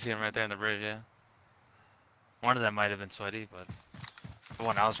 good. You can see him right there in the bridge, yeah. One of them might have been sweaty, but the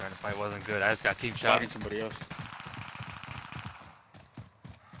one I was trying to fight wasn't good. I just got team shot. Fighting somebody else.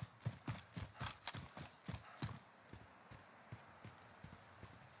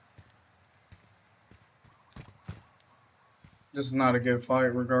 This is not a good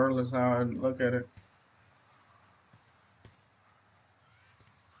fight, regardless how I look at it.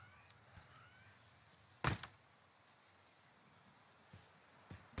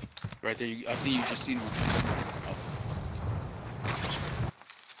 Right there, I think you just seen one.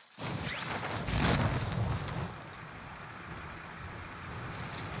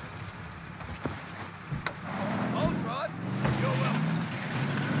 I'll drive. You're welcome.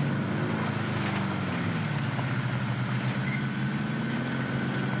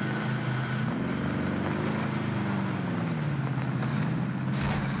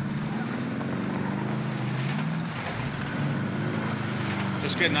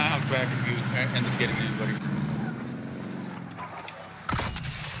 Just get an eye out back if you end up getting anybody.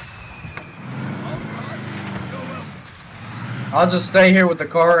 I'll drive. You're welcome. I'll just stay here with the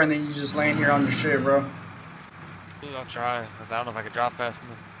car and then you just land here on your shit, bro. I'll try, 'cause I don't know if I can drop fast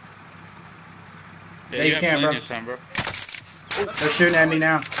enough. Yeah, you have can, plenty bro. of time, bro. They're shooting at me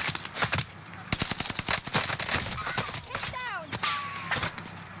now.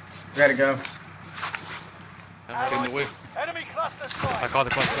 Gotta go. Get in the way. Enemy cluster strike. I called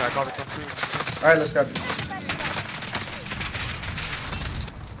the cluster. I called the cluster. Alright, let's go.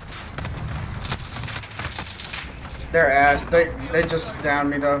 They're ass. They just downed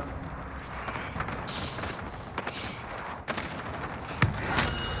me though.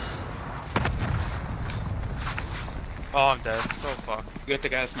 Oh, I'm dead. So fucked. Get the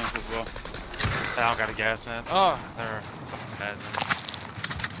gas mask as well. I don't got a gas, man. Oh, they're something bad.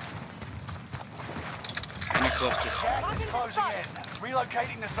 In the cluster. Gas is closing in.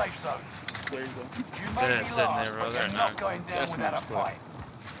 Relocating the safe zone. There you go. You They're may be sitting last, there, bro. but They're you're not. not going down Gas without a mask, bro. fight.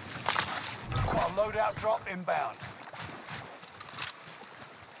 Got a loadout drop inbound.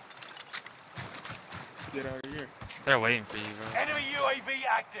 Get out of here. They're waiting for you, bro. Enemy UAV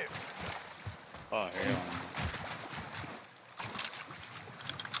active. Oh, hell.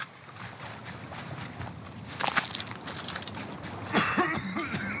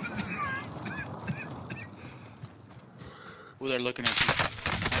 Ooh, they're looking at you.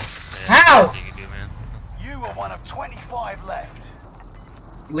 Yeah, How? that's what you can do, man. You are one of 25 left.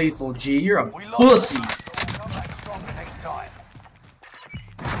 Lethal G, you're a We lost pussy. the battle, but we'll come back stronger next time.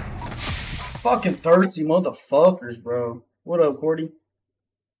 Fucking thirsty motherfuckers, bro. What up, Cordy?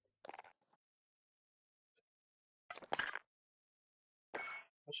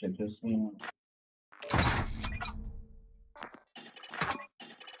 That shit pissed me off.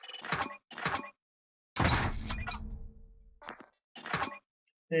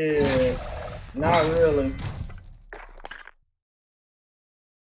 Yeah, not really.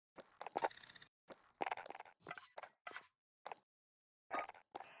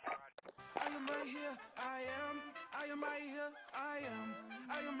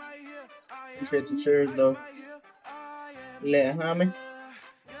 Appreciate the cheers though. Let homie.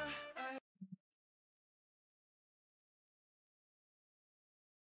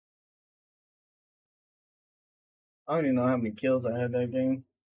 I don't even know how many kills I had that game.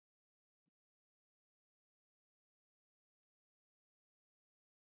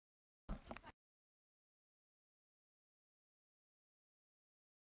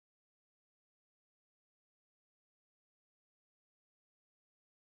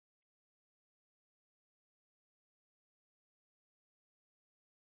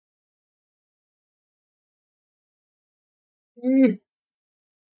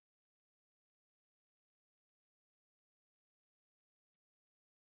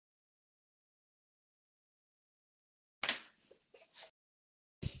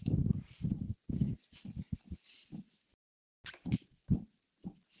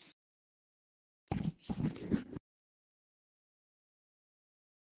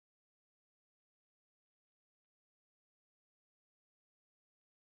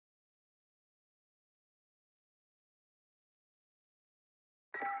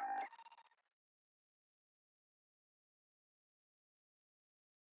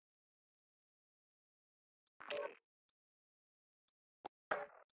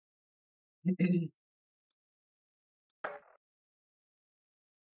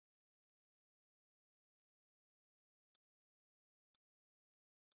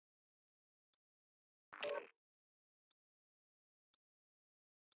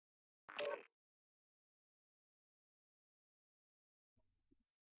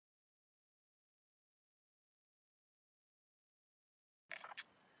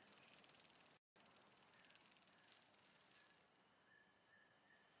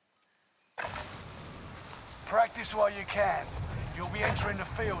 Practice while you can. You'll be entering the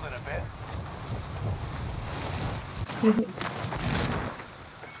field in a bit.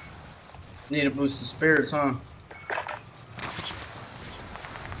 Need to boost the spirits, huh?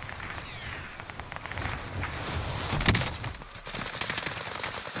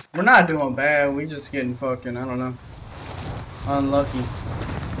 We're not doing bad. We just getting fucking, I don't know, unlucky.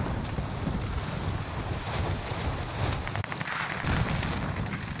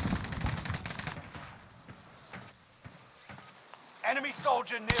 Enemy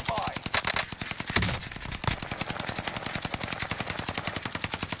soldier nearby.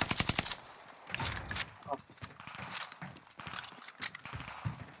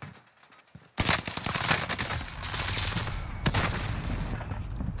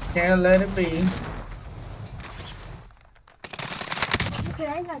 Can't let it be. Okay,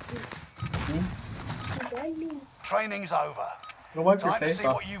 I got you. Okay, me. Training's over. Go wipe your Time to face see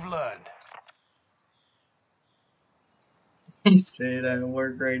off. what you've learned. He said at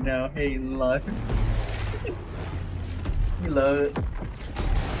work right now, hating life. You love it.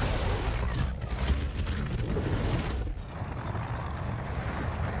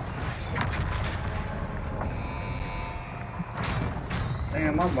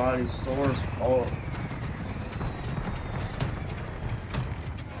 Damn, my body's sore as fuck.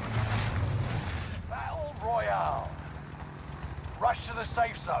 Battle Royale. Rush to the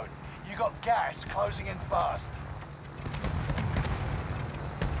safe zone. You got gas closing in fast.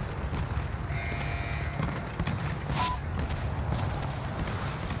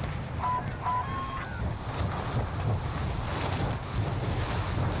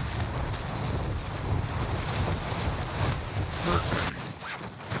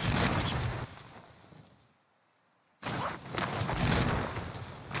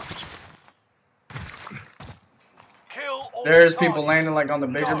 Kill all There's the people targets. landing like on the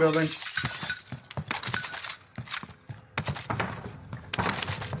bigger Go. building.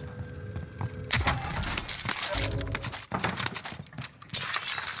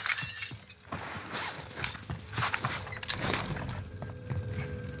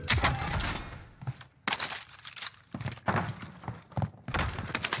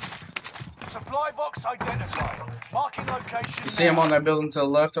 Supply box identified. Marking location. You see him on that building to the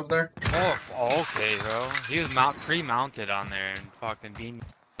left over there? Oh, okay, bro. He was pre-mounted on there and fucking beamed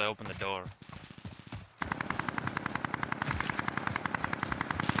to open the door.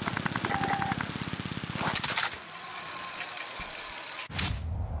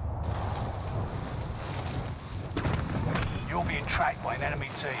 You're being tracked by an enemy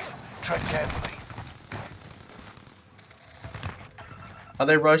team. Tread carefully. Are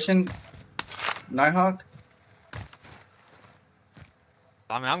they rushing? Nighthawk?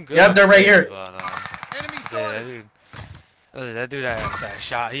 I mean, I'm good. Yep, they're right here. But, Enemy yeah, that dude that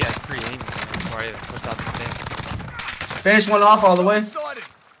shot, he had free aim before I even pushed out the thing. Finish one off all the way.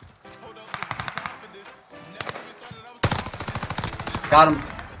 Got him.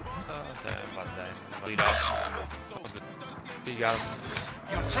 Lead off. You got him.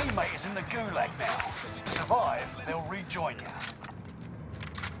 Your teammate is in the gulag now. Survive, they'll rejoin you.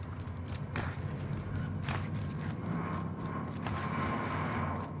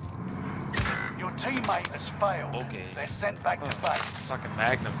 Your teammate has failed. Okay. They're sent back to base. Fucking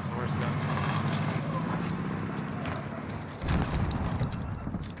Magnum, of course, gun.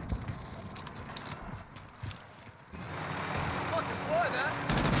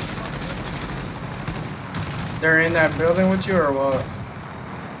 They're in that building with you or what?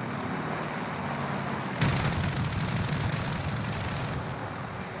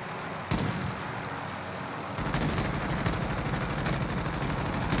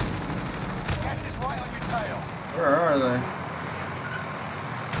 Gas is right on your tail. Where are they?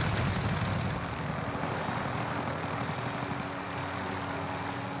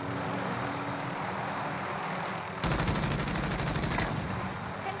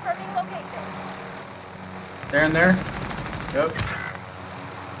 Confirming location. They're in there? Yep.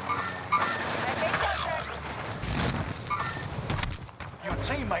 I made contact. Your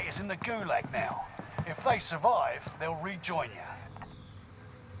teammate is in the gulag now. If they survive, they'll rejoin you.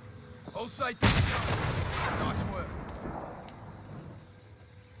 All safe. Nice work.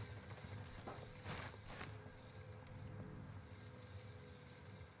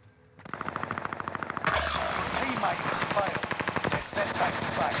 Your teammate has failed. They're sent back to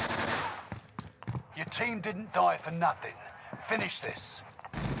base. Your team didn't die for nothing. Finish this.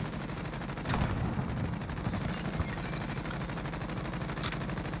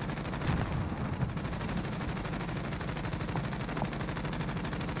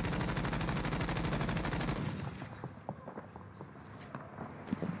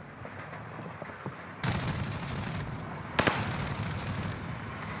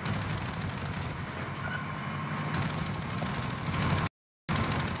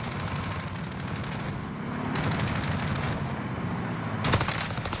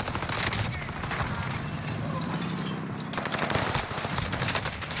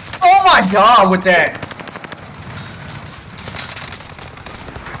 Oh my god, with that!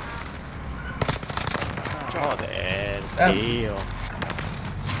 Oh, that That- deal.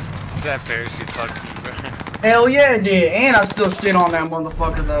 That parachute fucked me, bro. Hell yeah, it did. And I still shit on that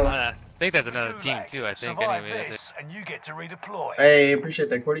motherfucker though. I think that's another team too. I think Survive anyway. this, and you get to redeploy. Hey, appreciate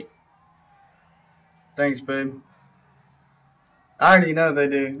that, Cordy. Thanks, babe. I already know they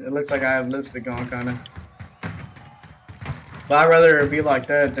do. It looks like I have lipstick on, kind of. But I'd rather it be like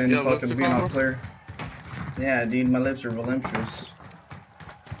that than fucking being all clear. Yeah, dude, my lips are voluptuous.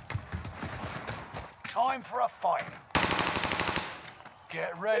 Time for a fight.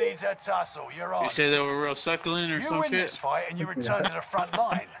 Get ready to tussle. You're on. You say they were real suckling or You some win shit? this fight and you return to the front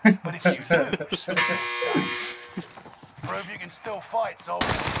line. But if you lose, prove you can still fight, soldier.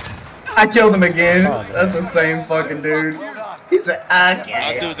 I killed him again. That's the same fucking dude. He said,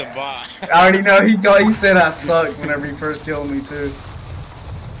 okay. I'll do the bot. I already know he said I sucked whenever he first killed me too.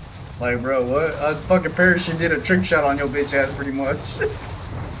 Like, bro, what? A fucking parachute did a trick shot on your bitch ass pretty much.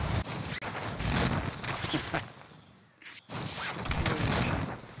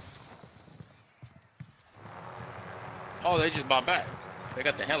 Oh, they just bought back. They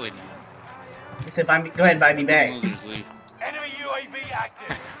got the heli now. He said, buy me, go ahead and buy me back. Enemy UAV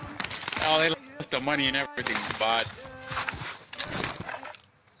active. Oh, they left the money and everything, bots.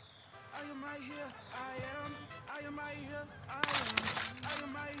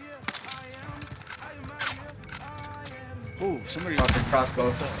 Ooh, somebody. Fucking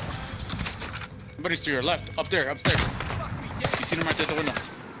crossbow. Somebody's to your left. Up there, upstairs. You see them right there at the window.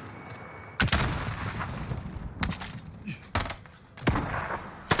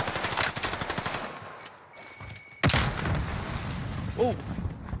 Oh.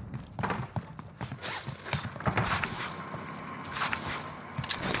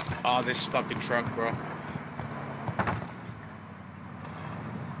 Oh, this fucking truck, bro.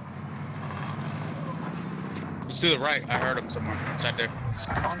 It's to the right. I heard him somewhere. Inside there.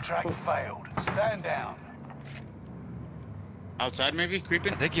 Contract failed. Stand down. Outside, maybe?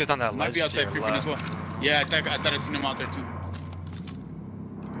 Creeping? I think he was on that Might ledge be outside to your creeping as left. well. Yeah, I thought I seen him out there too.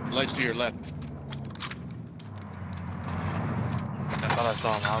 Ledge to your left. I thought I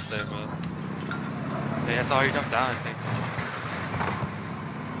saw him out there, but yeah, I saw you jump down, I think.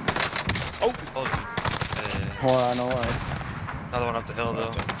 Oh! Hold on, no way. Another one up the hill,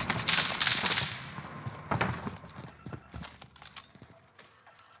 though.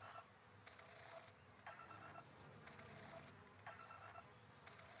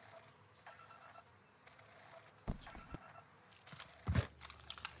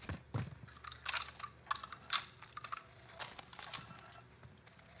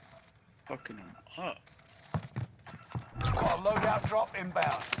 Fucking him up. Got a loadout drop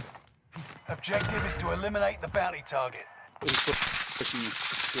inbound. Objective is to eliminate the bounty target. He's pushing you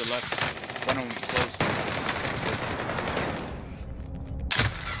to the left. One of them's close.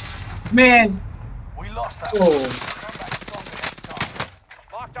 Man. We lost that. Whoa. Come back stronger next time.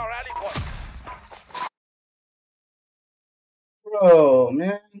 Marked our alley point. Bro,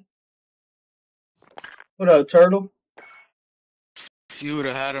 man. What up, turtle? You would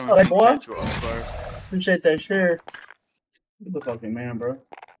have had him Oh, if he boy. catch you off guard. Appreciate that share. You the fucking man, bro.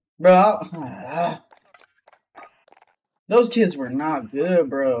 Bro, those kids were not good,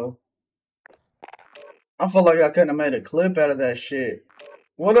 bro. I feel like I couldn't have made a clip out of that shit.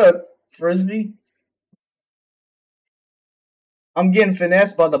 What up, Frisbee? I'm getting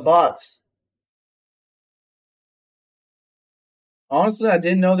finessed by the bots. Honestly, I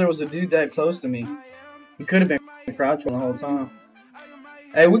didn't know there was a dude that close to me. He could have been crouching the whole time.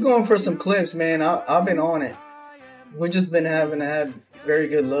 Hey, we're going for some clips, man. I've been on it. We just been having to have very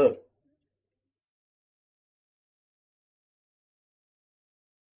good luck.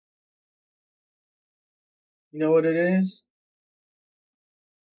 You know what it is?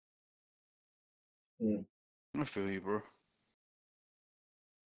 Yeah. I feel you, bro.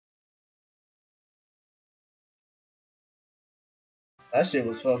 That shit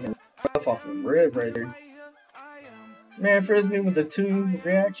was fucking rough off the rib right there. Man, Frisbee with the 2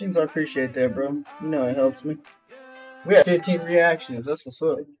 reactions, I appreciate that, bro. You know it helps me. We have 15 reactions. That's what's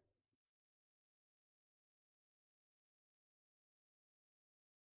up.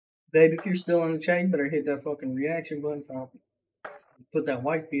 Babe, if you're still in the chat, you better hit that fucking reaction button so I'll put that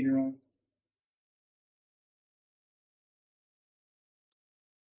white beater on.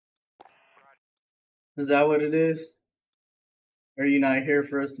 Is that what it is? Or are you not here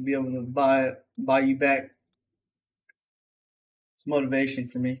for us to be able to buy you back? It's motivation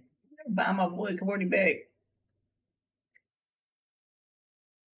for me. Buy my boy Cordero back.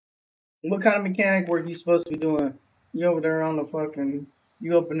 What kind of mechanic work you supposed to be doing? You over there on the fucking...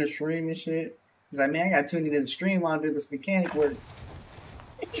 You up in the stream and shit? He's like, man, I got tuned into the stream while I do this mechanic work.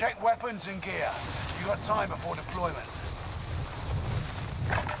 Check weapons and gear. You got time before deployment.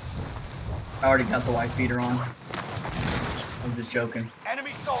 I already got the white beater on. I'm just joking.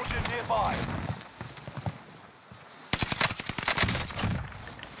 Enemy soldier nearby.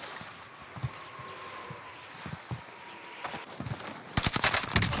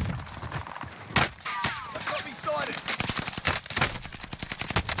 I've got me sighted.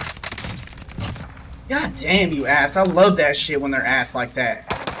 God damn you ass. I love that shit when they're ass like that.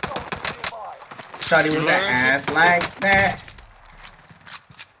 Shotty with that ass like that.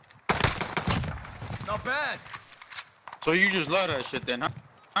 Not bad. So you just love that shit then, huh?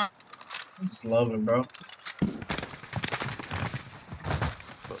 I just love it, bro.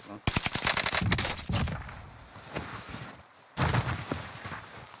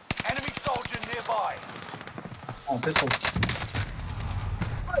 Enemy soldier nearby. Oh, pistol.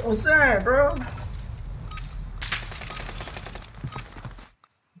 What was that, bro?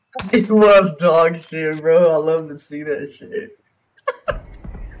 It was dog shit, bro. I love to see that shit.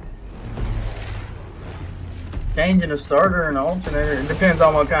 Changing a starter and alternator. It depends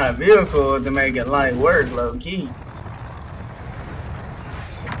on what kind of vehicle to make it light work, low key.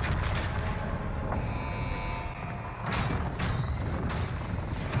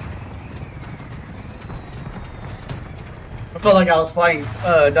 I felt like I was fighting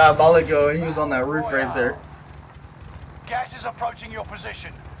Diabolico and he was on that roof right there. Gas is approaching your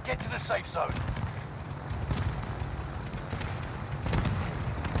position. Get to the safe zone.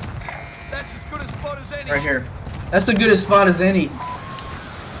 That's as good a spot as any. Right here. That's the goodest spot as any.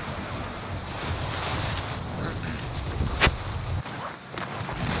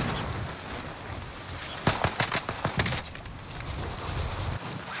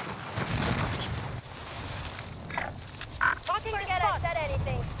 Forget I said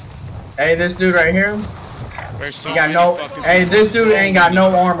anything. Hey, this dude right here. There's so He got many no. fucking Hey, this dude ain't got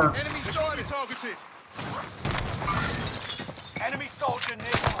no armor. Enemy sighted. Targeted. Enemy soldier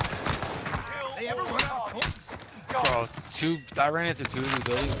nearby. They ever run out of bullets? Bro, I ran into two of the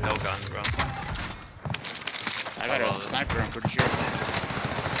buildings, no guns, bro. I got a sniper, I'm pretty sure.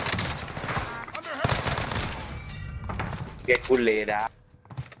 Qué culera.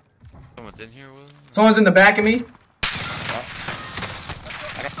 Someone's in here, Will? Someone's in the back of me. I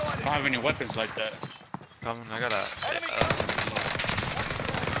don't have any weapons like that. Coming, I got a.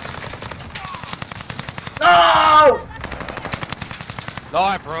 No! No,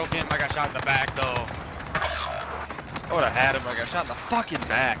 I broke him. I got shot in the back, though. I would have had him. I got shot in the fucking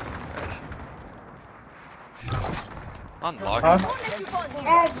back. Unlocked. Huh?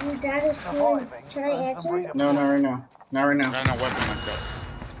 Dad, your dad is calling. Should I answer? No, not right now. Not right I now. got no weapon like that.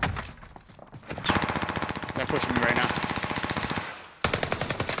 They're pushing me right now.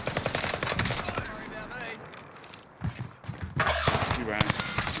 He ran.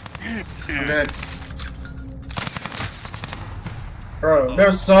 I'm dead. Bro,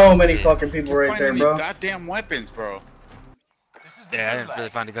 there's so many fucking people right there, bro. Goddamn weapons, bro. Yeah, I didn't really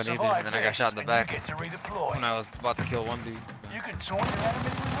find a gun either, and then I got shot in the back Get to redeploy. when I was about to kill one dude. You can taunt your enemy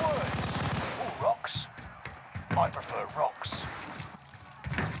with words or rocks. I prefer rocks.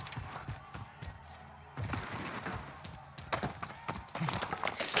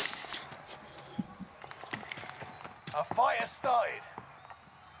 A fight has started.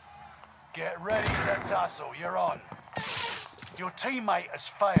 Get ready to tussle. You're on. Your teammate has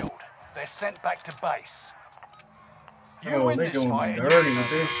failed. They're sent back to base. You Oh, win they this going fight, and dirty you're with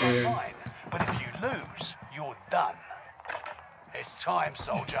this front shit. line. But if you lose, you're done. It's time,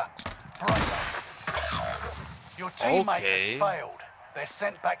 soldier. Break up. Your teammate has failed. They're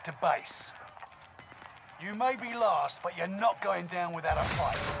sent back to base. You may be last, but you're not going down without a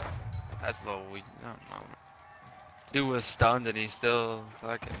fight. That's a little weak. I don't know. Dude was stunned and he's still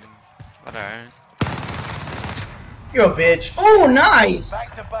fucking. Whatever. You're a bitch. Oh, nice!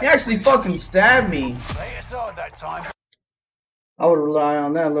 He actually fucking stabbed me. Lay aside that time. I would rely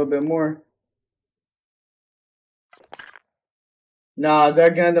on that a little bit more. Nah,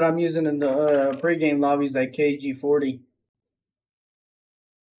 that gun that I'm using in the pregame lobby is that KG-40.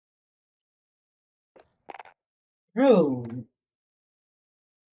 Bro.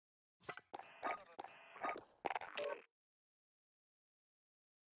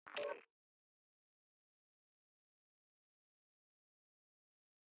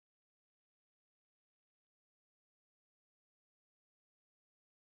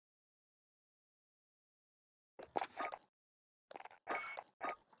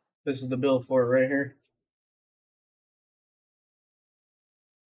 This is the build for it right here.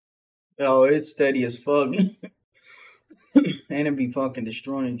 Oh, it's steady as fuck. And it be fucking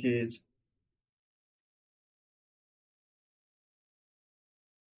destroying kids.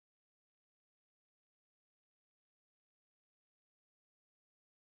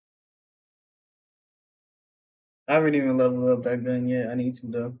 I haven't even leveled up that gun yet. I need to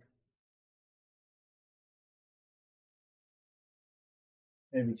though.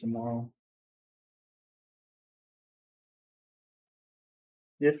 Maybe tomorrow.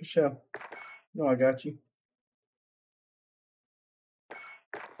 Yeah, for sure. No, I got you.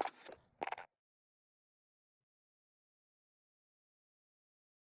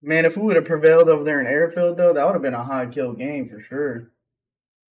 Man, if we would have prevailed over there in Airfield, though, that would have been a high kill game for sure.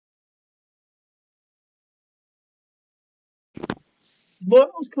 Boy, I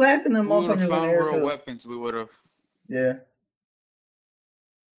was clapping them We would have motherfuckers in found real Airfield. weapons. We would have. Yeah.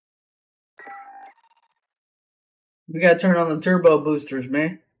 We gotta turn on the turbo boosters,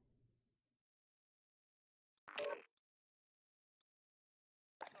 man.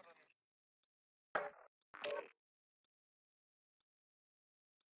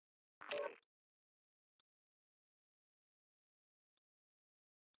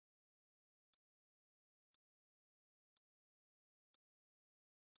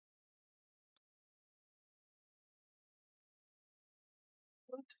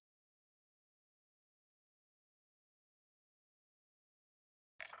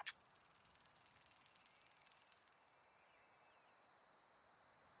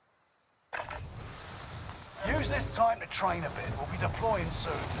 Use this time to train a bit. We'll be deploying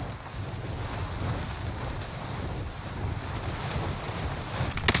soon.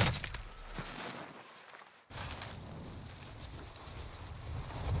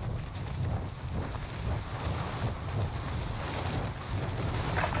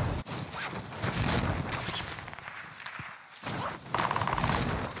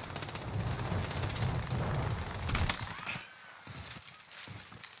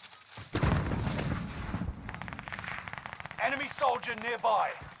 Enemy soldier nearby.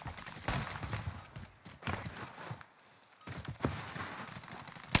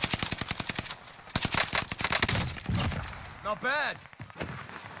 Not bad.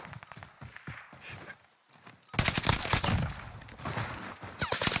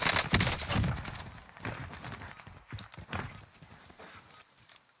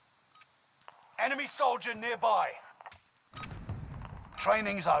 Enemy soldier nearby.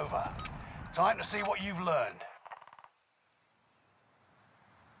 Training's over. Time to see what you've learned.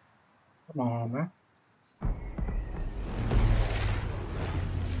 Come on, man.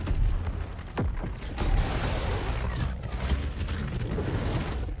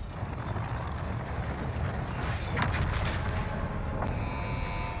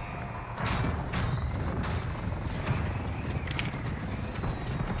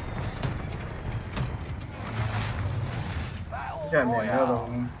 Got me another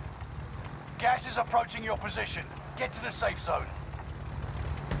one. Gas is approaching your position. Get to the safe zone.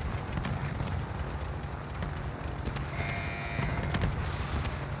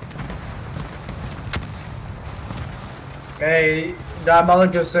 Hey,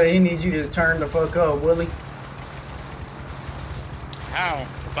 Diabolico say he needs you to turn the fuck up, Willie. How?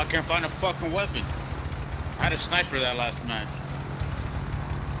 If I can't find a fucking weapon. I had a sniper that last match.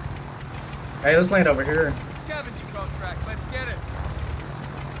 Hey, let's land over here. Scavenging contract. Let's get it.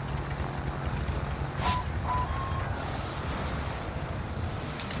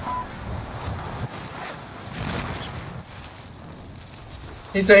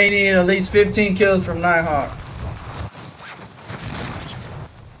 He said he needed at least 15 kills from Nighthawk.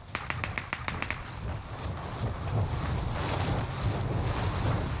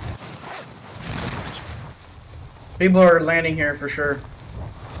 People are landing here for sure.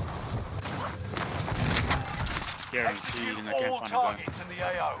 Guaranteed, and I all can't find a gun. targets in the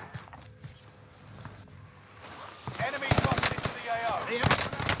AO. Enemy dropping into the AO.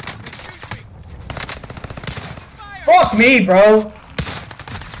 Fuck me, bro.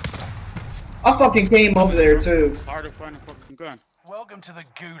 I fucking came over there too. It's hard to find a fucking gun. Welcome to the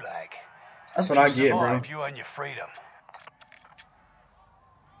Gulag. That's what I get, bro. Survive, you earn your freedom.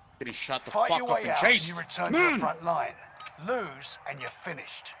 Getting shot the Fight fuck your up way and out, chased. you return to the front line. Lose, and you're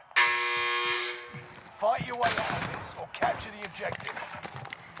finished. Fight your way out of this, or capture the objective.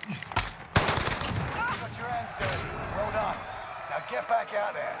 You got your hands dirty. Well done. Now get back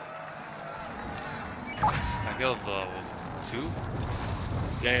out there. I killed two?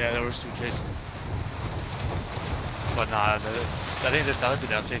 Yeah, there was two chasing. But nah, I think the other dude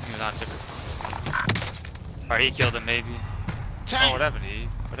that was chasing was not different. Or he killed him maybe. Oh, whatever to you.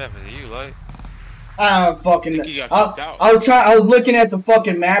 Whatever to you, like. I fucking. I was looking at the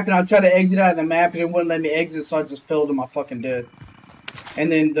fucking map and I tried to exit out of the map and it wouldn't let me exit, so I just fell to my fucking death. And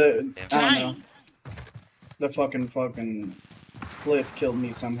then I don't know. The fucking cliff killed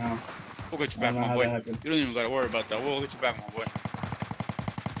me somehow. We'll get you back, my boy. You don't even gotta worry about that. We'll get you back, my boy.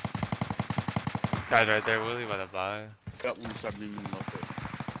 Guy's right there, Willie, by the buy. Got one start beaming up there.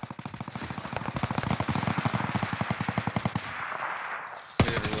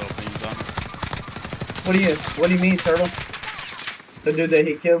 What do you mean, Turtle? The dude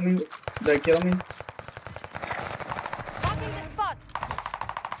that killed me? That killed me? Marking the spot.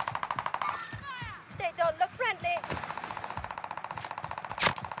 They don't look friendly.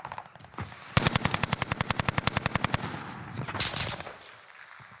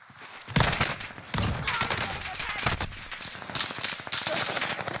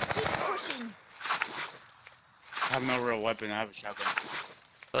 I have no real weapon. I have a shotgun.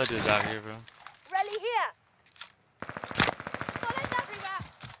 Other dude's out here, bro. Rally here. Bullets everywhere.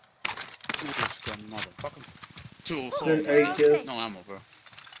 This gun, motherfucker. 204. Good, 8 kills. No ammo, bro.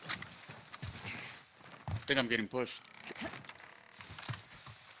 I think I'm getting pushed.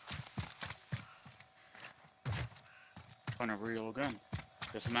 On a real again.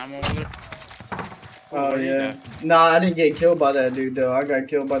 There's some ammo over there. Oh yeah. Nah, I didn't get killed by that dude though. I got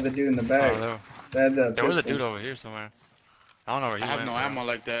killed by the dude in the back. Oh, There was a dude over here somewhere. I don't know where he I have went, no bro. ammo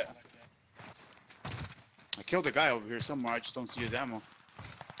like that. I killed a guy over here somewhere. I just don't see his ammo.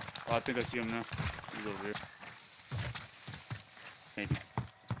 Oh, I think I see him now. He's over here. Maybe.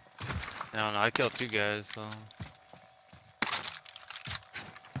 I don't know. I killed 2 guys, so.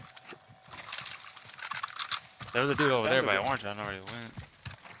 There was a dude over there by orange. I don't know where he went.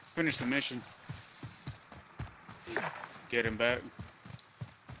 Finish the mission. Get him back.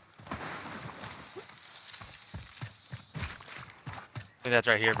 I think that's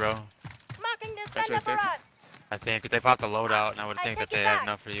right here, bro. Marking this That's vendor right there. for us. I think if they popped the loadout, and I would think that they had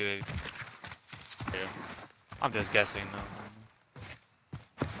enough for you. Yeah. I'm just guessing,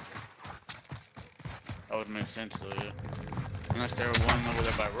 though. That would make sense though, yeah. Unless there were one over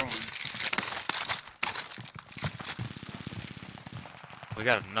there by ruin. We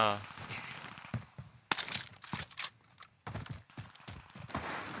got enough.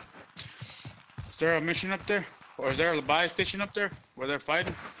 Is there a mission up there? Or is there a buy station up there where they're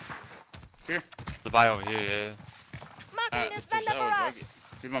fighting? Here. The buy over here, yeah. Marking this If there's vendor for that,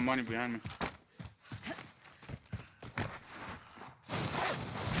 us. leave my money behind me.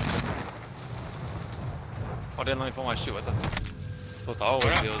 Oh, didn't let me pull my shoe. What the fuck? Supposed to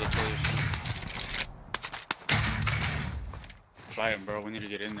always be able to pull your shoe. Buy him, bro. We need to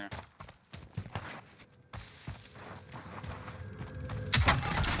get in there.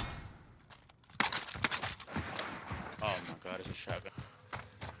 Oh my god, it's a shotgun.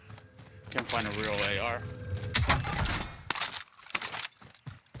 Can't find a real AR.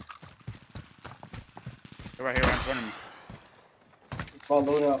 They're right here, right in front of me.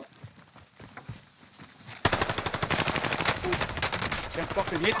 Follow up. Can't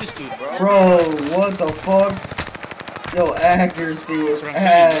fucking hit this dude, bro. Bro, what the fuck? Yo, accuracy was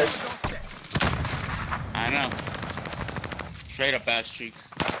ass. I know. Straight up ass cheeks.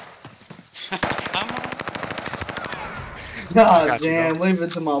 God damn, leave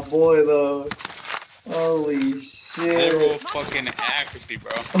it to my boy though. Holy shit. Zero fucking accuracy,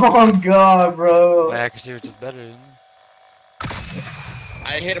 bro. Oh god, bro. My accuracy was just better, isn't it?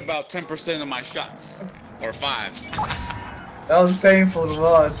 I hit about 10% of my shots. Or 5. That was painful to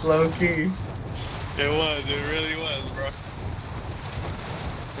watch, low key. It was, it really was, bro.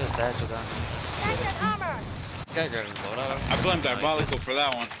 Just satchel down. Engine armor. Guy grabbed his loadout. I blame Diabolico for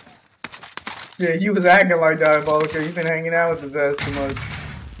that one. Yeah, he was acting like Diabolico. You've been hanging out with his ass too much.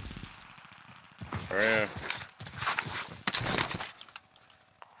 Yeah.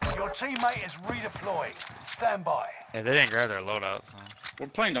 Your teammate is redeploying. Stand by. Yeah, they didn't grab their loadout, so. We're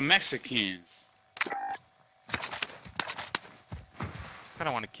playing the Mexicans. I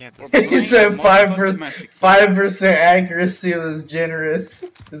don't want to camp this. He said 5% Mexicans. 5% accuracy was generous.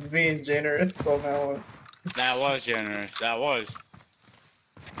 Is being generous on that one. That was generous. That was.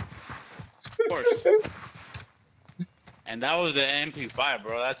 Of course. And that was the MP5,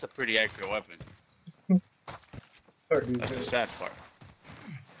 bro. That's a pretty accurate weapon. That's the sad part.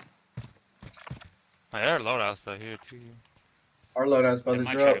 Oh, there are loadouts still here, too. Our loadout's They about to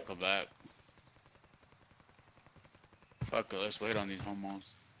might try to drop. come back. Fuck it, let's wait on these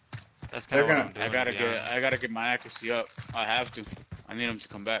homos. That's kind of what gonna- I'm doing. I gotta get my accuracy up. I have to. I need them to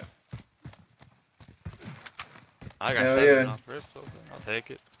come back. I got Hell 7 yeah. off rip, so I'll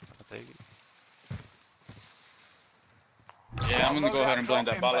take it. I'll take it. Yeah, I'm gonna go ahead and blame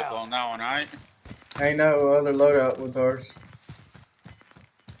Diabolico on that one, alright? Ain't no other loadout with ours.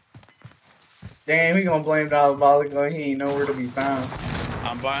 Damn, he gonna blame Diabolico. He ain't nowhere to be found.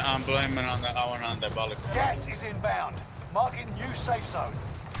 I'm blaming on that one on Diabolico. Gas is inbound. Marking new safe zone.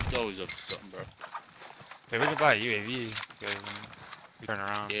 He's always up to something, bro. Hey, we can buy a UAV. You turn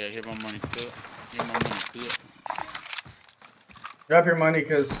around. Yeah, hit my money. Good. Give my money, bitch. Drop your money,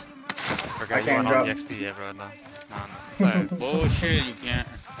 cause I can't drop. The XP yet, bro. No. Sorry, bullshit, you can't.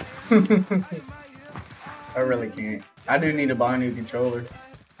 I really can't. I do need to buy a new controller.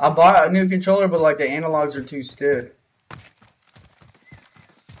 I bought a new controller, but like the analogs are too stiff.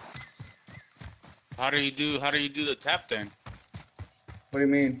 How do you do the tap then? What do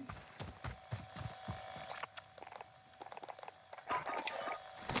you mean?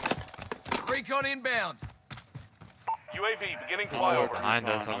 Recon inbound. UAV beginning Oh, flyover. behind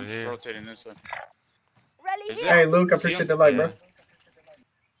us over I'm just here. rotating this way. Rally Is here. Hey, Luke, I appreciate the like, bro.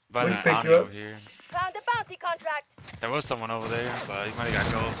 But We an can pick Omni you up. over here. Found a bounty contract. There was someone over there, but he might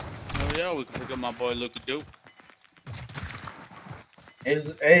have got ghost. Oh yeah, we can pick up my boy Luke Duke.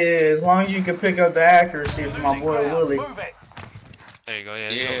 As long as you can pick up the accuracy from my boy Willie. Move it. There you go, yeah,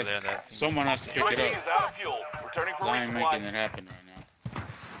 he's over there. Yeah, That. someone has to pick it UAV up. is out of fuel. Returning for I ain't resupply. making it happen right now.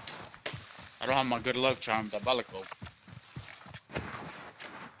 I don't have my good luck charm, Diabolico.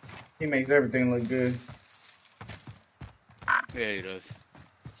 He makes everything look good. Yeah, he does.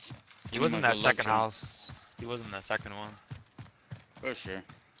 He was my in that good luck second charm. house. He was in that second one. For sure.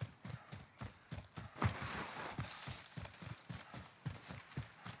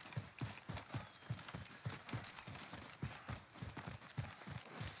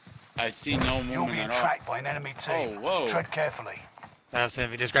 I see no You're movement being at all. tracked by an enemy team. Oh, whoa. Tread carefully. That's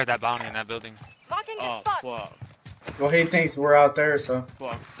him. He just grabbed that bounty in that building. Marking the Oh, spot. fuck. Well, he thinks we're out there, so.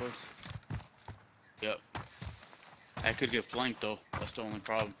 Fuck, push. Yep. I could get flanked though. That's the only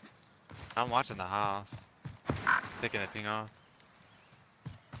problem. I'm watching the house. Taking the ping off.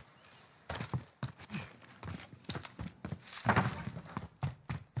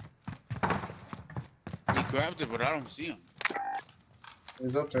 He grabbed it, but I don't see him.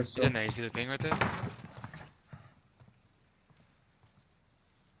 He's up there He's still. in there. You see the ping right there?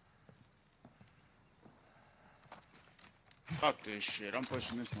 Fuck this shit. I'm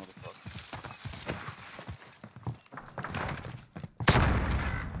pushing this motherfucker.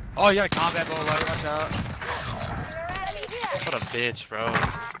 Oh, you got a combat bow light. Watch out. Enemy here. What a bitch, bro.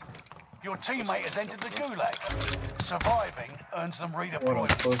 Your teammate has entered the gulag. Surviving earns them What a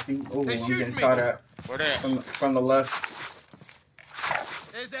redeployment. pussy. Oh, I'm They shooting getting me. shot at Where that? from the left.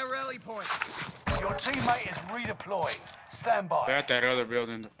 There's their rally point. Your teammate is redeployed. Stand They're by. at that other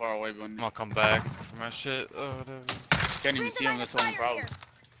building, the far away building. I'm gonna come back for my shit. Oh, whatever. Can't even see him, that's the only problem.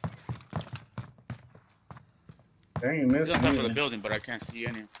 They ain't He's missing on top of the either. building, but I can't see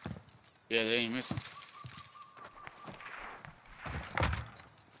any. Yeah, they ain't missing.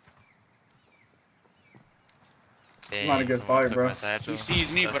 Not a good Someone fight, took bro. my satchel. He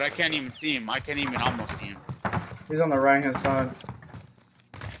sees me, but I That's can't fucked even see him. I can't even almost see him. He's on the right hand side.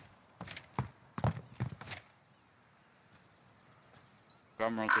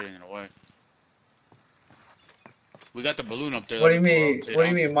 I'm rotating it away. We got the balloon up there. What do you that we can mean? rotate What do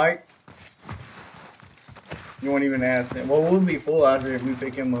you onto. mean, Mike? You won't even ask him. Well, we'll be full after if we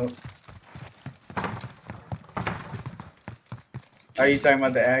pick him up. Are you talking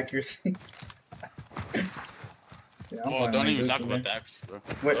about the accuracy? Yeah, I'm Oh, playing don't like even this talk today. about that, bro.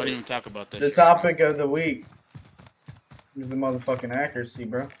 What- Don't even talk about that. The shit. topic of the week is the motherfucking accuracy,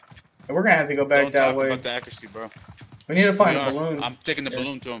 bro. And we're gonna have to go back Don't that talk way. about the accuracy, bro. We need to find We a are. balloon. I'm taking the Yeah.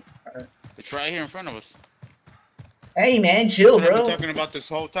 balloon to him. Alright. It's right here in front of us. Hey man, chill, That's what I've bro. been talking about this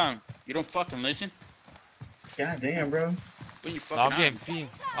whole time. You don't fucking listen. God damn, bro. When you No, fucking I'm getting beamed.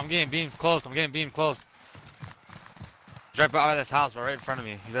 I'm getting beamed close. I'm getting beamed close. He's right by this house, bro, right in front of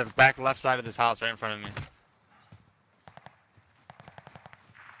me. He's at the back left side of this house, right in front of me.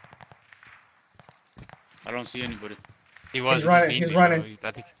 I don't see anybody. He was. He's running, beamed he's me, bro. running.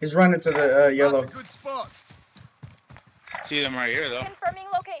 I think He's running to the yellow. Marked a good spot. See them right here though. Confirming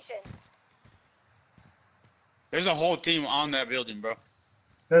location. There's a whole team on that building, bro.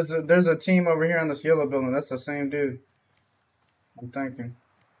 There's a team over here on this yellow building. That's the same dude. I'm thinking.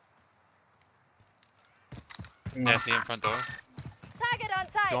 yeah, see him front door. Target on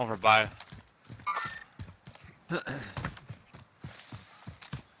sight. Going for buy.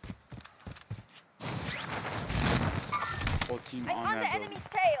 Whole team I'm on on the that building. enemy's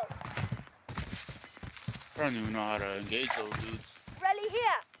tail. I don't even know how to engage those dudes. Rally here.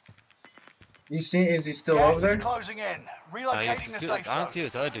 You see? Is he still Gas over is there? closing in. Nah, Relocating the safe I don't see zone.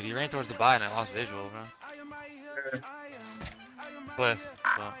 this other dude. He ran towards the buy and I lost visual, bro. Cliff.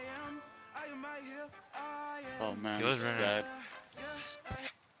 So. Oh man, He was this is running. bad.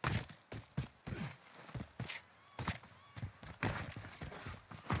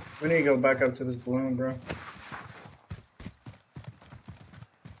 We need to go back up to this balloon, bro.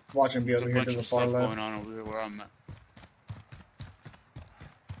 Watch him be There's over a here bunch to the of far stuff left. going on over here where I'm at.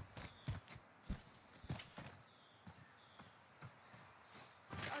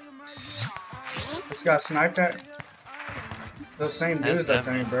 This guy sniped at? Those same dudes, I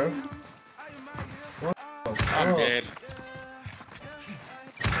think, bro. What the fuck? I'm dead.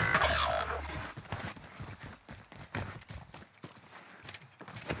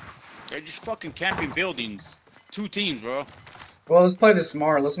 They're just fucking camping buildings. 2 teams, bro. Well, let's play this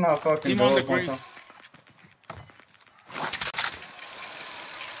smart. Let's not fucking Team on go the up on green. top.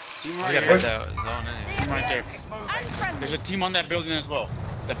 Team We right gotta here. hit that zone anyway. Team right there. There's a team on that building as well.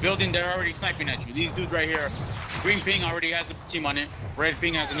 The building, they're already sniping at you. These dudes right here. Green ping already has a team on it. Red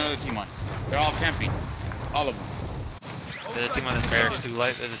ping has another team on it. They're all camping. All of them. There's a team on this barracks too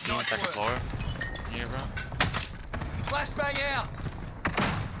light. There's a team on the second floor. Here, bro. Flashbang out.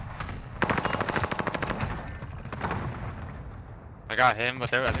 I got him,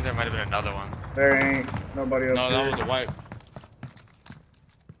 but I think there might have been another one. There ain't nobody up No, there. that was a wipe.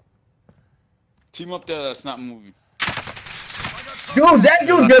 Team up there that's not moving. Dude, that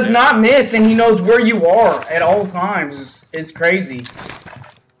dude does not miss, and he knows where you are at all times. It's crazy.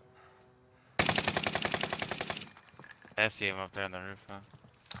 I see him up there on the roof, huh?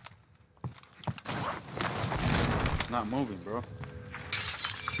 Not moving, bro.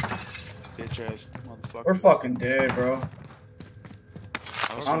 Bitch ass motherfucker. We're fucking dead, bro.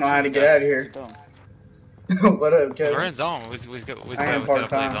 I don't know how to get out of here. What up, Kevin? We're in zone. We gotta play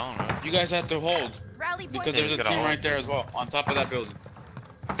part-time. zone, bro. You guys have to hold. Rally point. Because there's a gotta team hold. right there as well. On top of that building.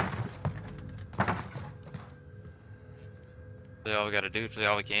 That's all we gotta do. That's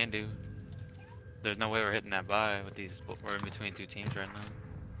all we can do. There's no way we're hitting that by with these. We're in between 2 teams right now.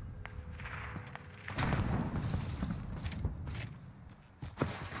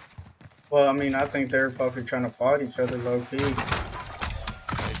 Well, I mean, I think they're fucking trying to fight each other low key. They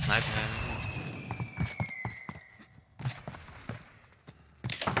sniping at him.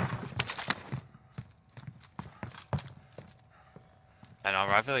 I know,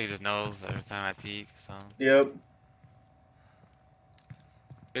 bro. I feel like he just knows every time I peek, so. Yep.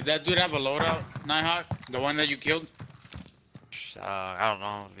 Did that dude have a loadout, Nighthawk? The one that you killed? I don't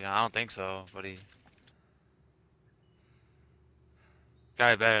know. Yeah, I don't think so, but he.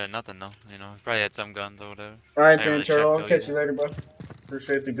 Probably better than nothing, though. You know, he probably had some guns or whatever. Alright, I didn't then, really Turtle. I'll check catch though you later, bro.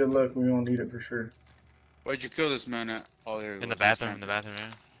 Appreciate the good luck. We gonna need it for sure. Where'd you kill this man at? Oh, there he In was. the bathroom, yeah.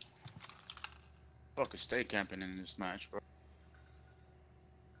 Fucking stay camping in this match, bro.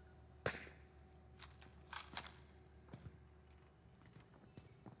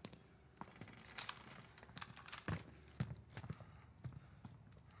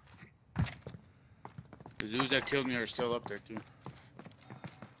 The dudes that killed me are still up there, too.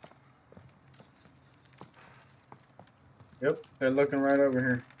 Yep, they're looking right over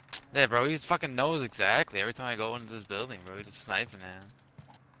here. Yeah, bro, he fucking knows exactly. Every time I go into this building, bro, he's just sniping at him.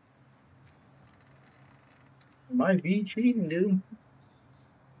 Might be cheating, dude.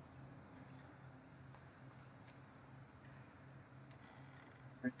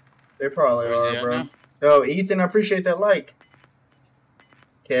 They probably Where's he are, at bro. now? Yo, Ethan, I appreciate that like.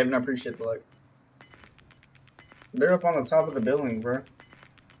 Kevin, I appreciate the like. They're up on the top of the building, bro.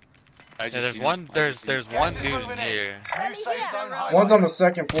 Yeah, there's one dude in here. New safe zone highway. One's on the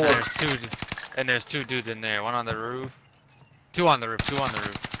second floor. And there's two dudes in there. One on the roof. Two on the roof.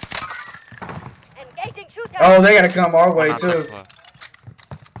 Engaging shooter. Oh, they gotta come our way One on too. second floor.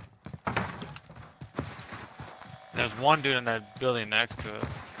 There's one dude in that building next to it.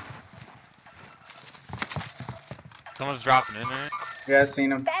 Someone's dropping in there. Yeah, I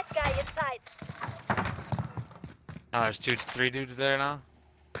seen him. That guy inside. Now there's 3 dudes there now.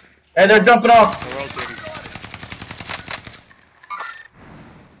 Hey, they're jumping off. They're rotating.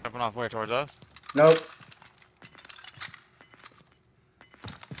 Jumping off where? Towards us? Nope.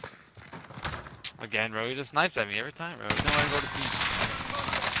 Again, bro, he just snipes at me every time, bro. There's nowhere to go to peek.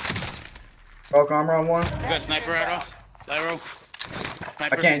 Bulk armor on one. You got sniper at all? Lyro?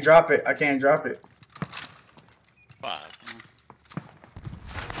 Sniper? I can't drop it. Fuck.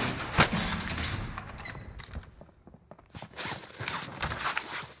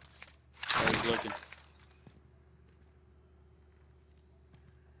 Oh, he's looking.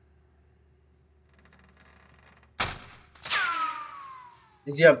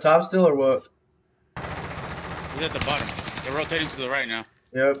 Is he up top still or what? He's at the bottom. They're rotating to the right now.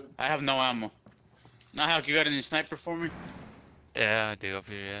 Yep. I have no ammo. Now, Hulk, you got any sniper for me? Yeah, I do up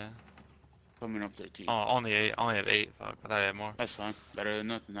here, yeah. Coming up there, T. Oh, only 8. I only have 8. Fuck, I thought I had more. That's fine. Better than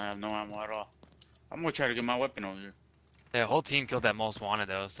nothing. I have no ammo at all. I'm gonna try to get my weapon over here. Yeah, the whole team killed that most wanted,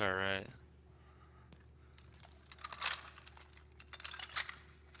 though. It's alright.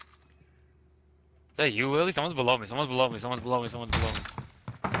 Is that you, Willie? Someone's below me. Someone's below me.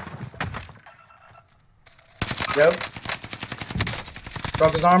 Yep.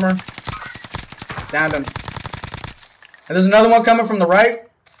 Broke his armor. Downed him. And there's another one coming from the right.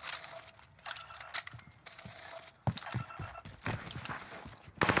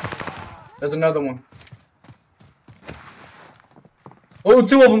 There's another one. Oh,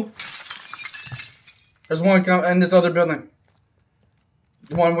 two of them. There's one in this other building.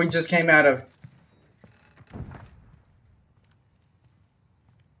 The one we just came out of.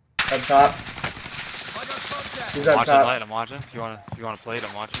 Up top. He's up top. I'm watching. If you wanna play it,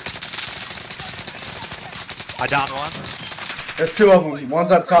 I'm watching. I downed one. There's two of them.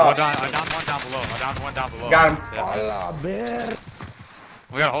 One's up top. I downed one down below. I downed one down below. Got him. Yeah.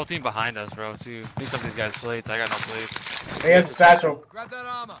 We got a whole team behind us, bro, too. I need some of these guys plates. I got no plates. He has a satchel. Grab that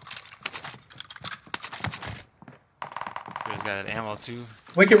armor. He's got ammo, too.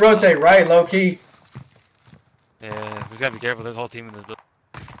 We can rotate right, low key. Yeah, we just gotta be careful. There's a whole team in this building.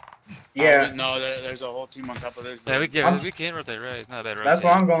 Yeah. No, there's a whole team on top of this. Yeah, we can rotate right. It's not a bad rotate. That's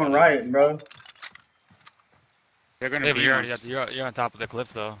why I'm going right, bro. They're gonna Yeah, be but you're on top of the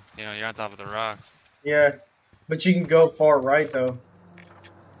cliff, though. You know, you're on top of the rocks. Yeah. But you can go far right, though.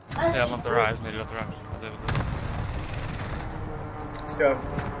 Yeah, I'm up the rise. Maybe up the rocks. Let's go.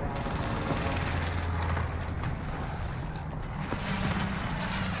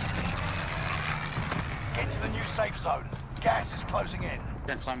 Get to the new safe zone. Gas is closing in.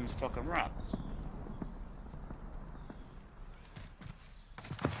 Can't climb these fucking rocks.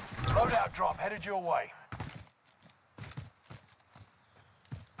 Loadout drop headed your way.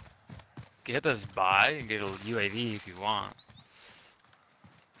 Get this buy and get a UAV if you want.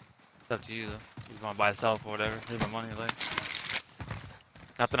 It's up to you, though. You just want to buy a self or whatever. Leave my money, like.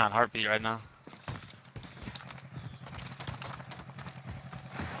 Nothing on heartbeat right now.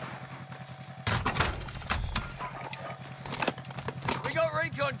 We got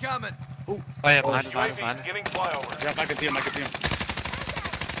recon coming. Oh yeah, behind us. Getting flyover. Yep, I can see him.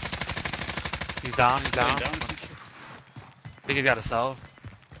 He's down. I think he's got a self.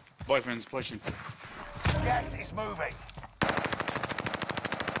 Boyfriend's pushing. Gas is moving.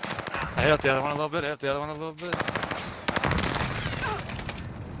 I hit up the other one a little bit.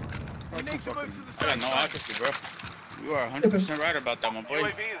 We need to move to the I safe got no zone. accuracy, bro. You are 100% right about that, my boy.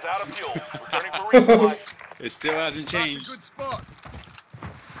 UAV is out of fuel. Returning for resupply. It still hasn't Marked a changed. good spot.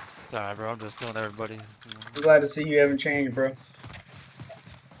 It's alright, bro. I'm just killing everybody. I'm glad to see you haven't changed, bro.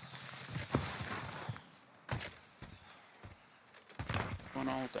 What's going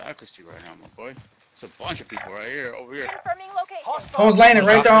on with the accuracy right now, my boy? It's a bunch of people right here, over here. Confirming location. Someone's landing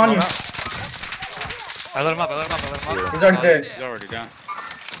right there on you. I let him up. He's already dead. He's already down.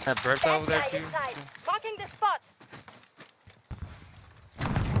 That Bertha over there, Guy too. inside. Marking the spot.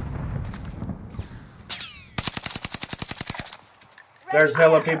 There's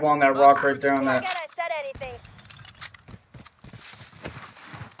hella people on that rock right there on that. Forget I said anything.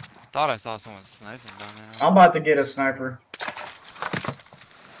 Thought I saw someone sniping down there. I'm about to get a sniper.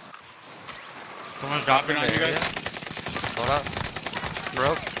 Someone's dropping on you guys. Hold up.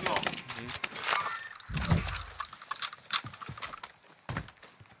 Broke.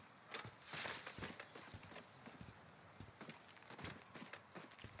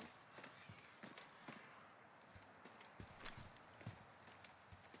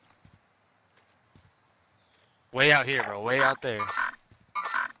 Way out here, bro. Way out there.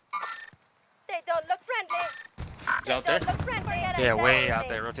 They don't look friendly. He's out there? Don't look friendly. Yeah, way out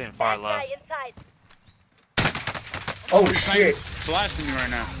there. Rotating far That guy left. inside. Oh shit. Blasting me right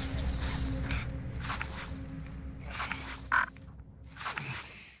now.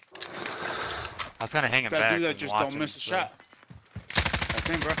 I was kind of hanging That back. dude that and just watching, don't miss a so- shot. That's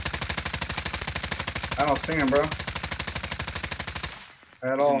him, bro. I don't see him, bro. At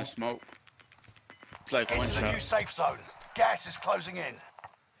He's in all. the smoke. It's like Get one to the new shot. safe zone. Gas is closing in.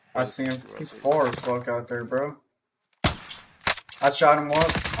 I see him. He's far as fuck out there, bro. I shot him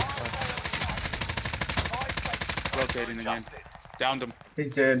once. Rotating again. Downed him. He's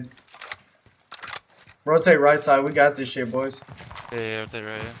dead. Rotate right side. We got this shit, boys. Yeah, rotate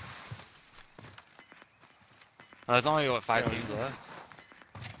right here. Oh, there's only, what, 5 teams left?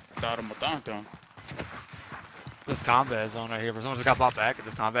 Got him, down, down. This combat zone right here. Someone just got bought back at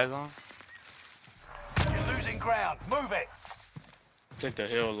this combat zone. You're losing ground. Move it. Take the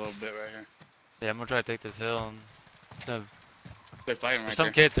hill a little bit right here. Yeah, I'm gonna try to take this hill and They're fighting right there's some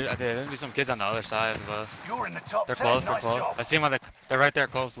there. kids. There's gonna be some kids on the other side of us. You're in the top They're 10. close. They're Nice close. job. I see them on the. They're right there,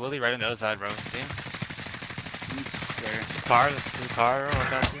 close. Willie, right on the other side, bro. See him? Right here. The car. Or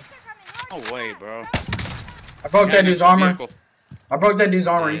that. No way, bro. I broke Yeah, that dude's there's a armor. vehicle. I broke that dude's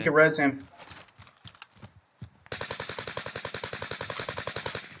armor. Yeah. You can res him.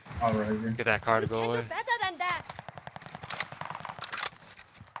 Alright, Get that car to go away. Better than that.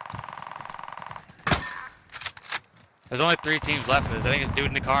 There's only 3 teams left. I think it's dude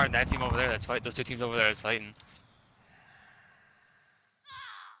in the car and that team over there that's fighting. Those 2 teams over there that's fighting.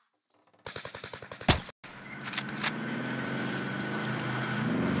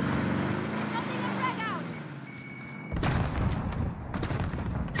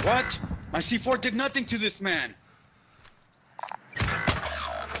 What? My C4 did nothing to this man.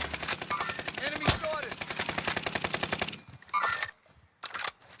 Enemy spotted.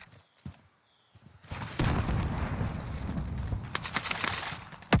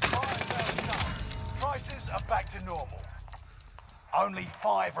 Prices are back to normal. Only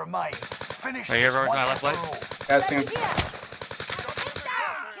 5 remain. Finish Right here, this bro, once my and left for leg. all. That's him.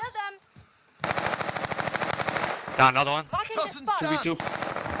 Down another one. Marking the Tossing spot. stun. 2v2.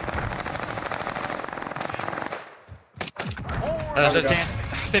 There's a we go. chance.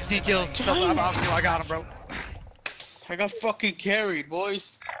 15 kills. I got him, bro. I got fucking carried,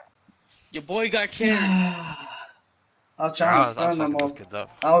 boys. Your boy got carried. I was trying to stun them all.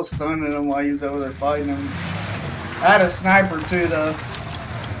 I was stunning him while he was over there fighting him. I had a sniper too, though.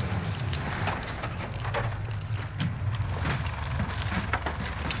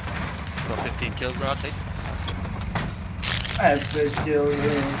 So 15 kills, bro. I'll take it. I had 6 kills.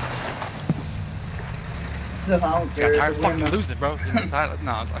 Really. I don't Got care. tired If of we fucking win losing, bro.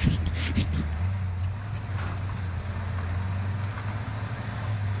 No.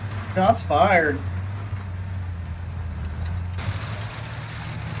 Shots fired.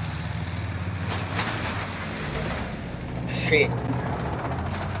 Shit.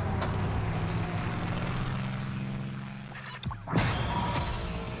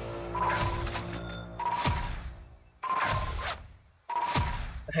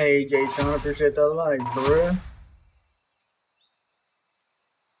 Hey, Jason, I appreciate that like, bruh.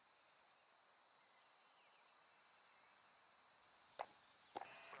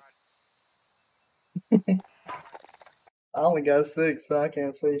 I only got 6, so I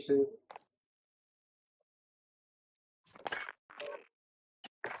can't say shit.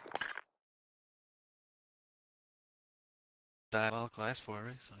 Diabolical asked for it,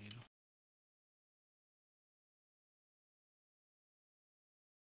 right? So, you know.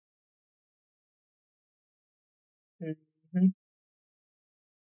 Mm-hmm.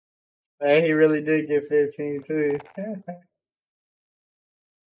 Hey, he really did get 15 too.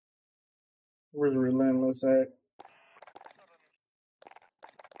 Where's Relentless at?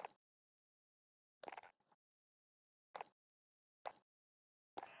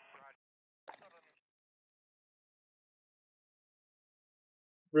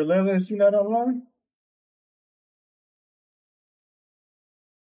 Relentless, you not online?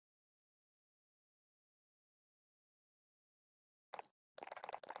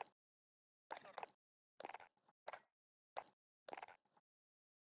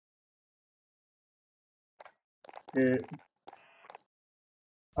 Yeah.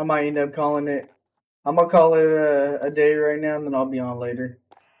 I might end up calling it. I'm gonna call it a day right now, and then I'll be on later.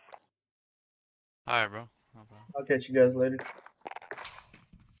 Alright, bro. No problem. I'll catch you guys later.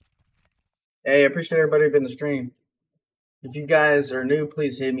 Hey, I appreciate everybody who's been in the stream. If you guys are new,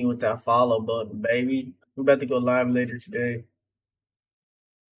 please hit me with that follow button, baby. We're about to go live later today.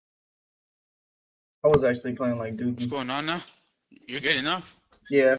 I was actually playing like Dookie. What's going on now? You're good enough? Yeah.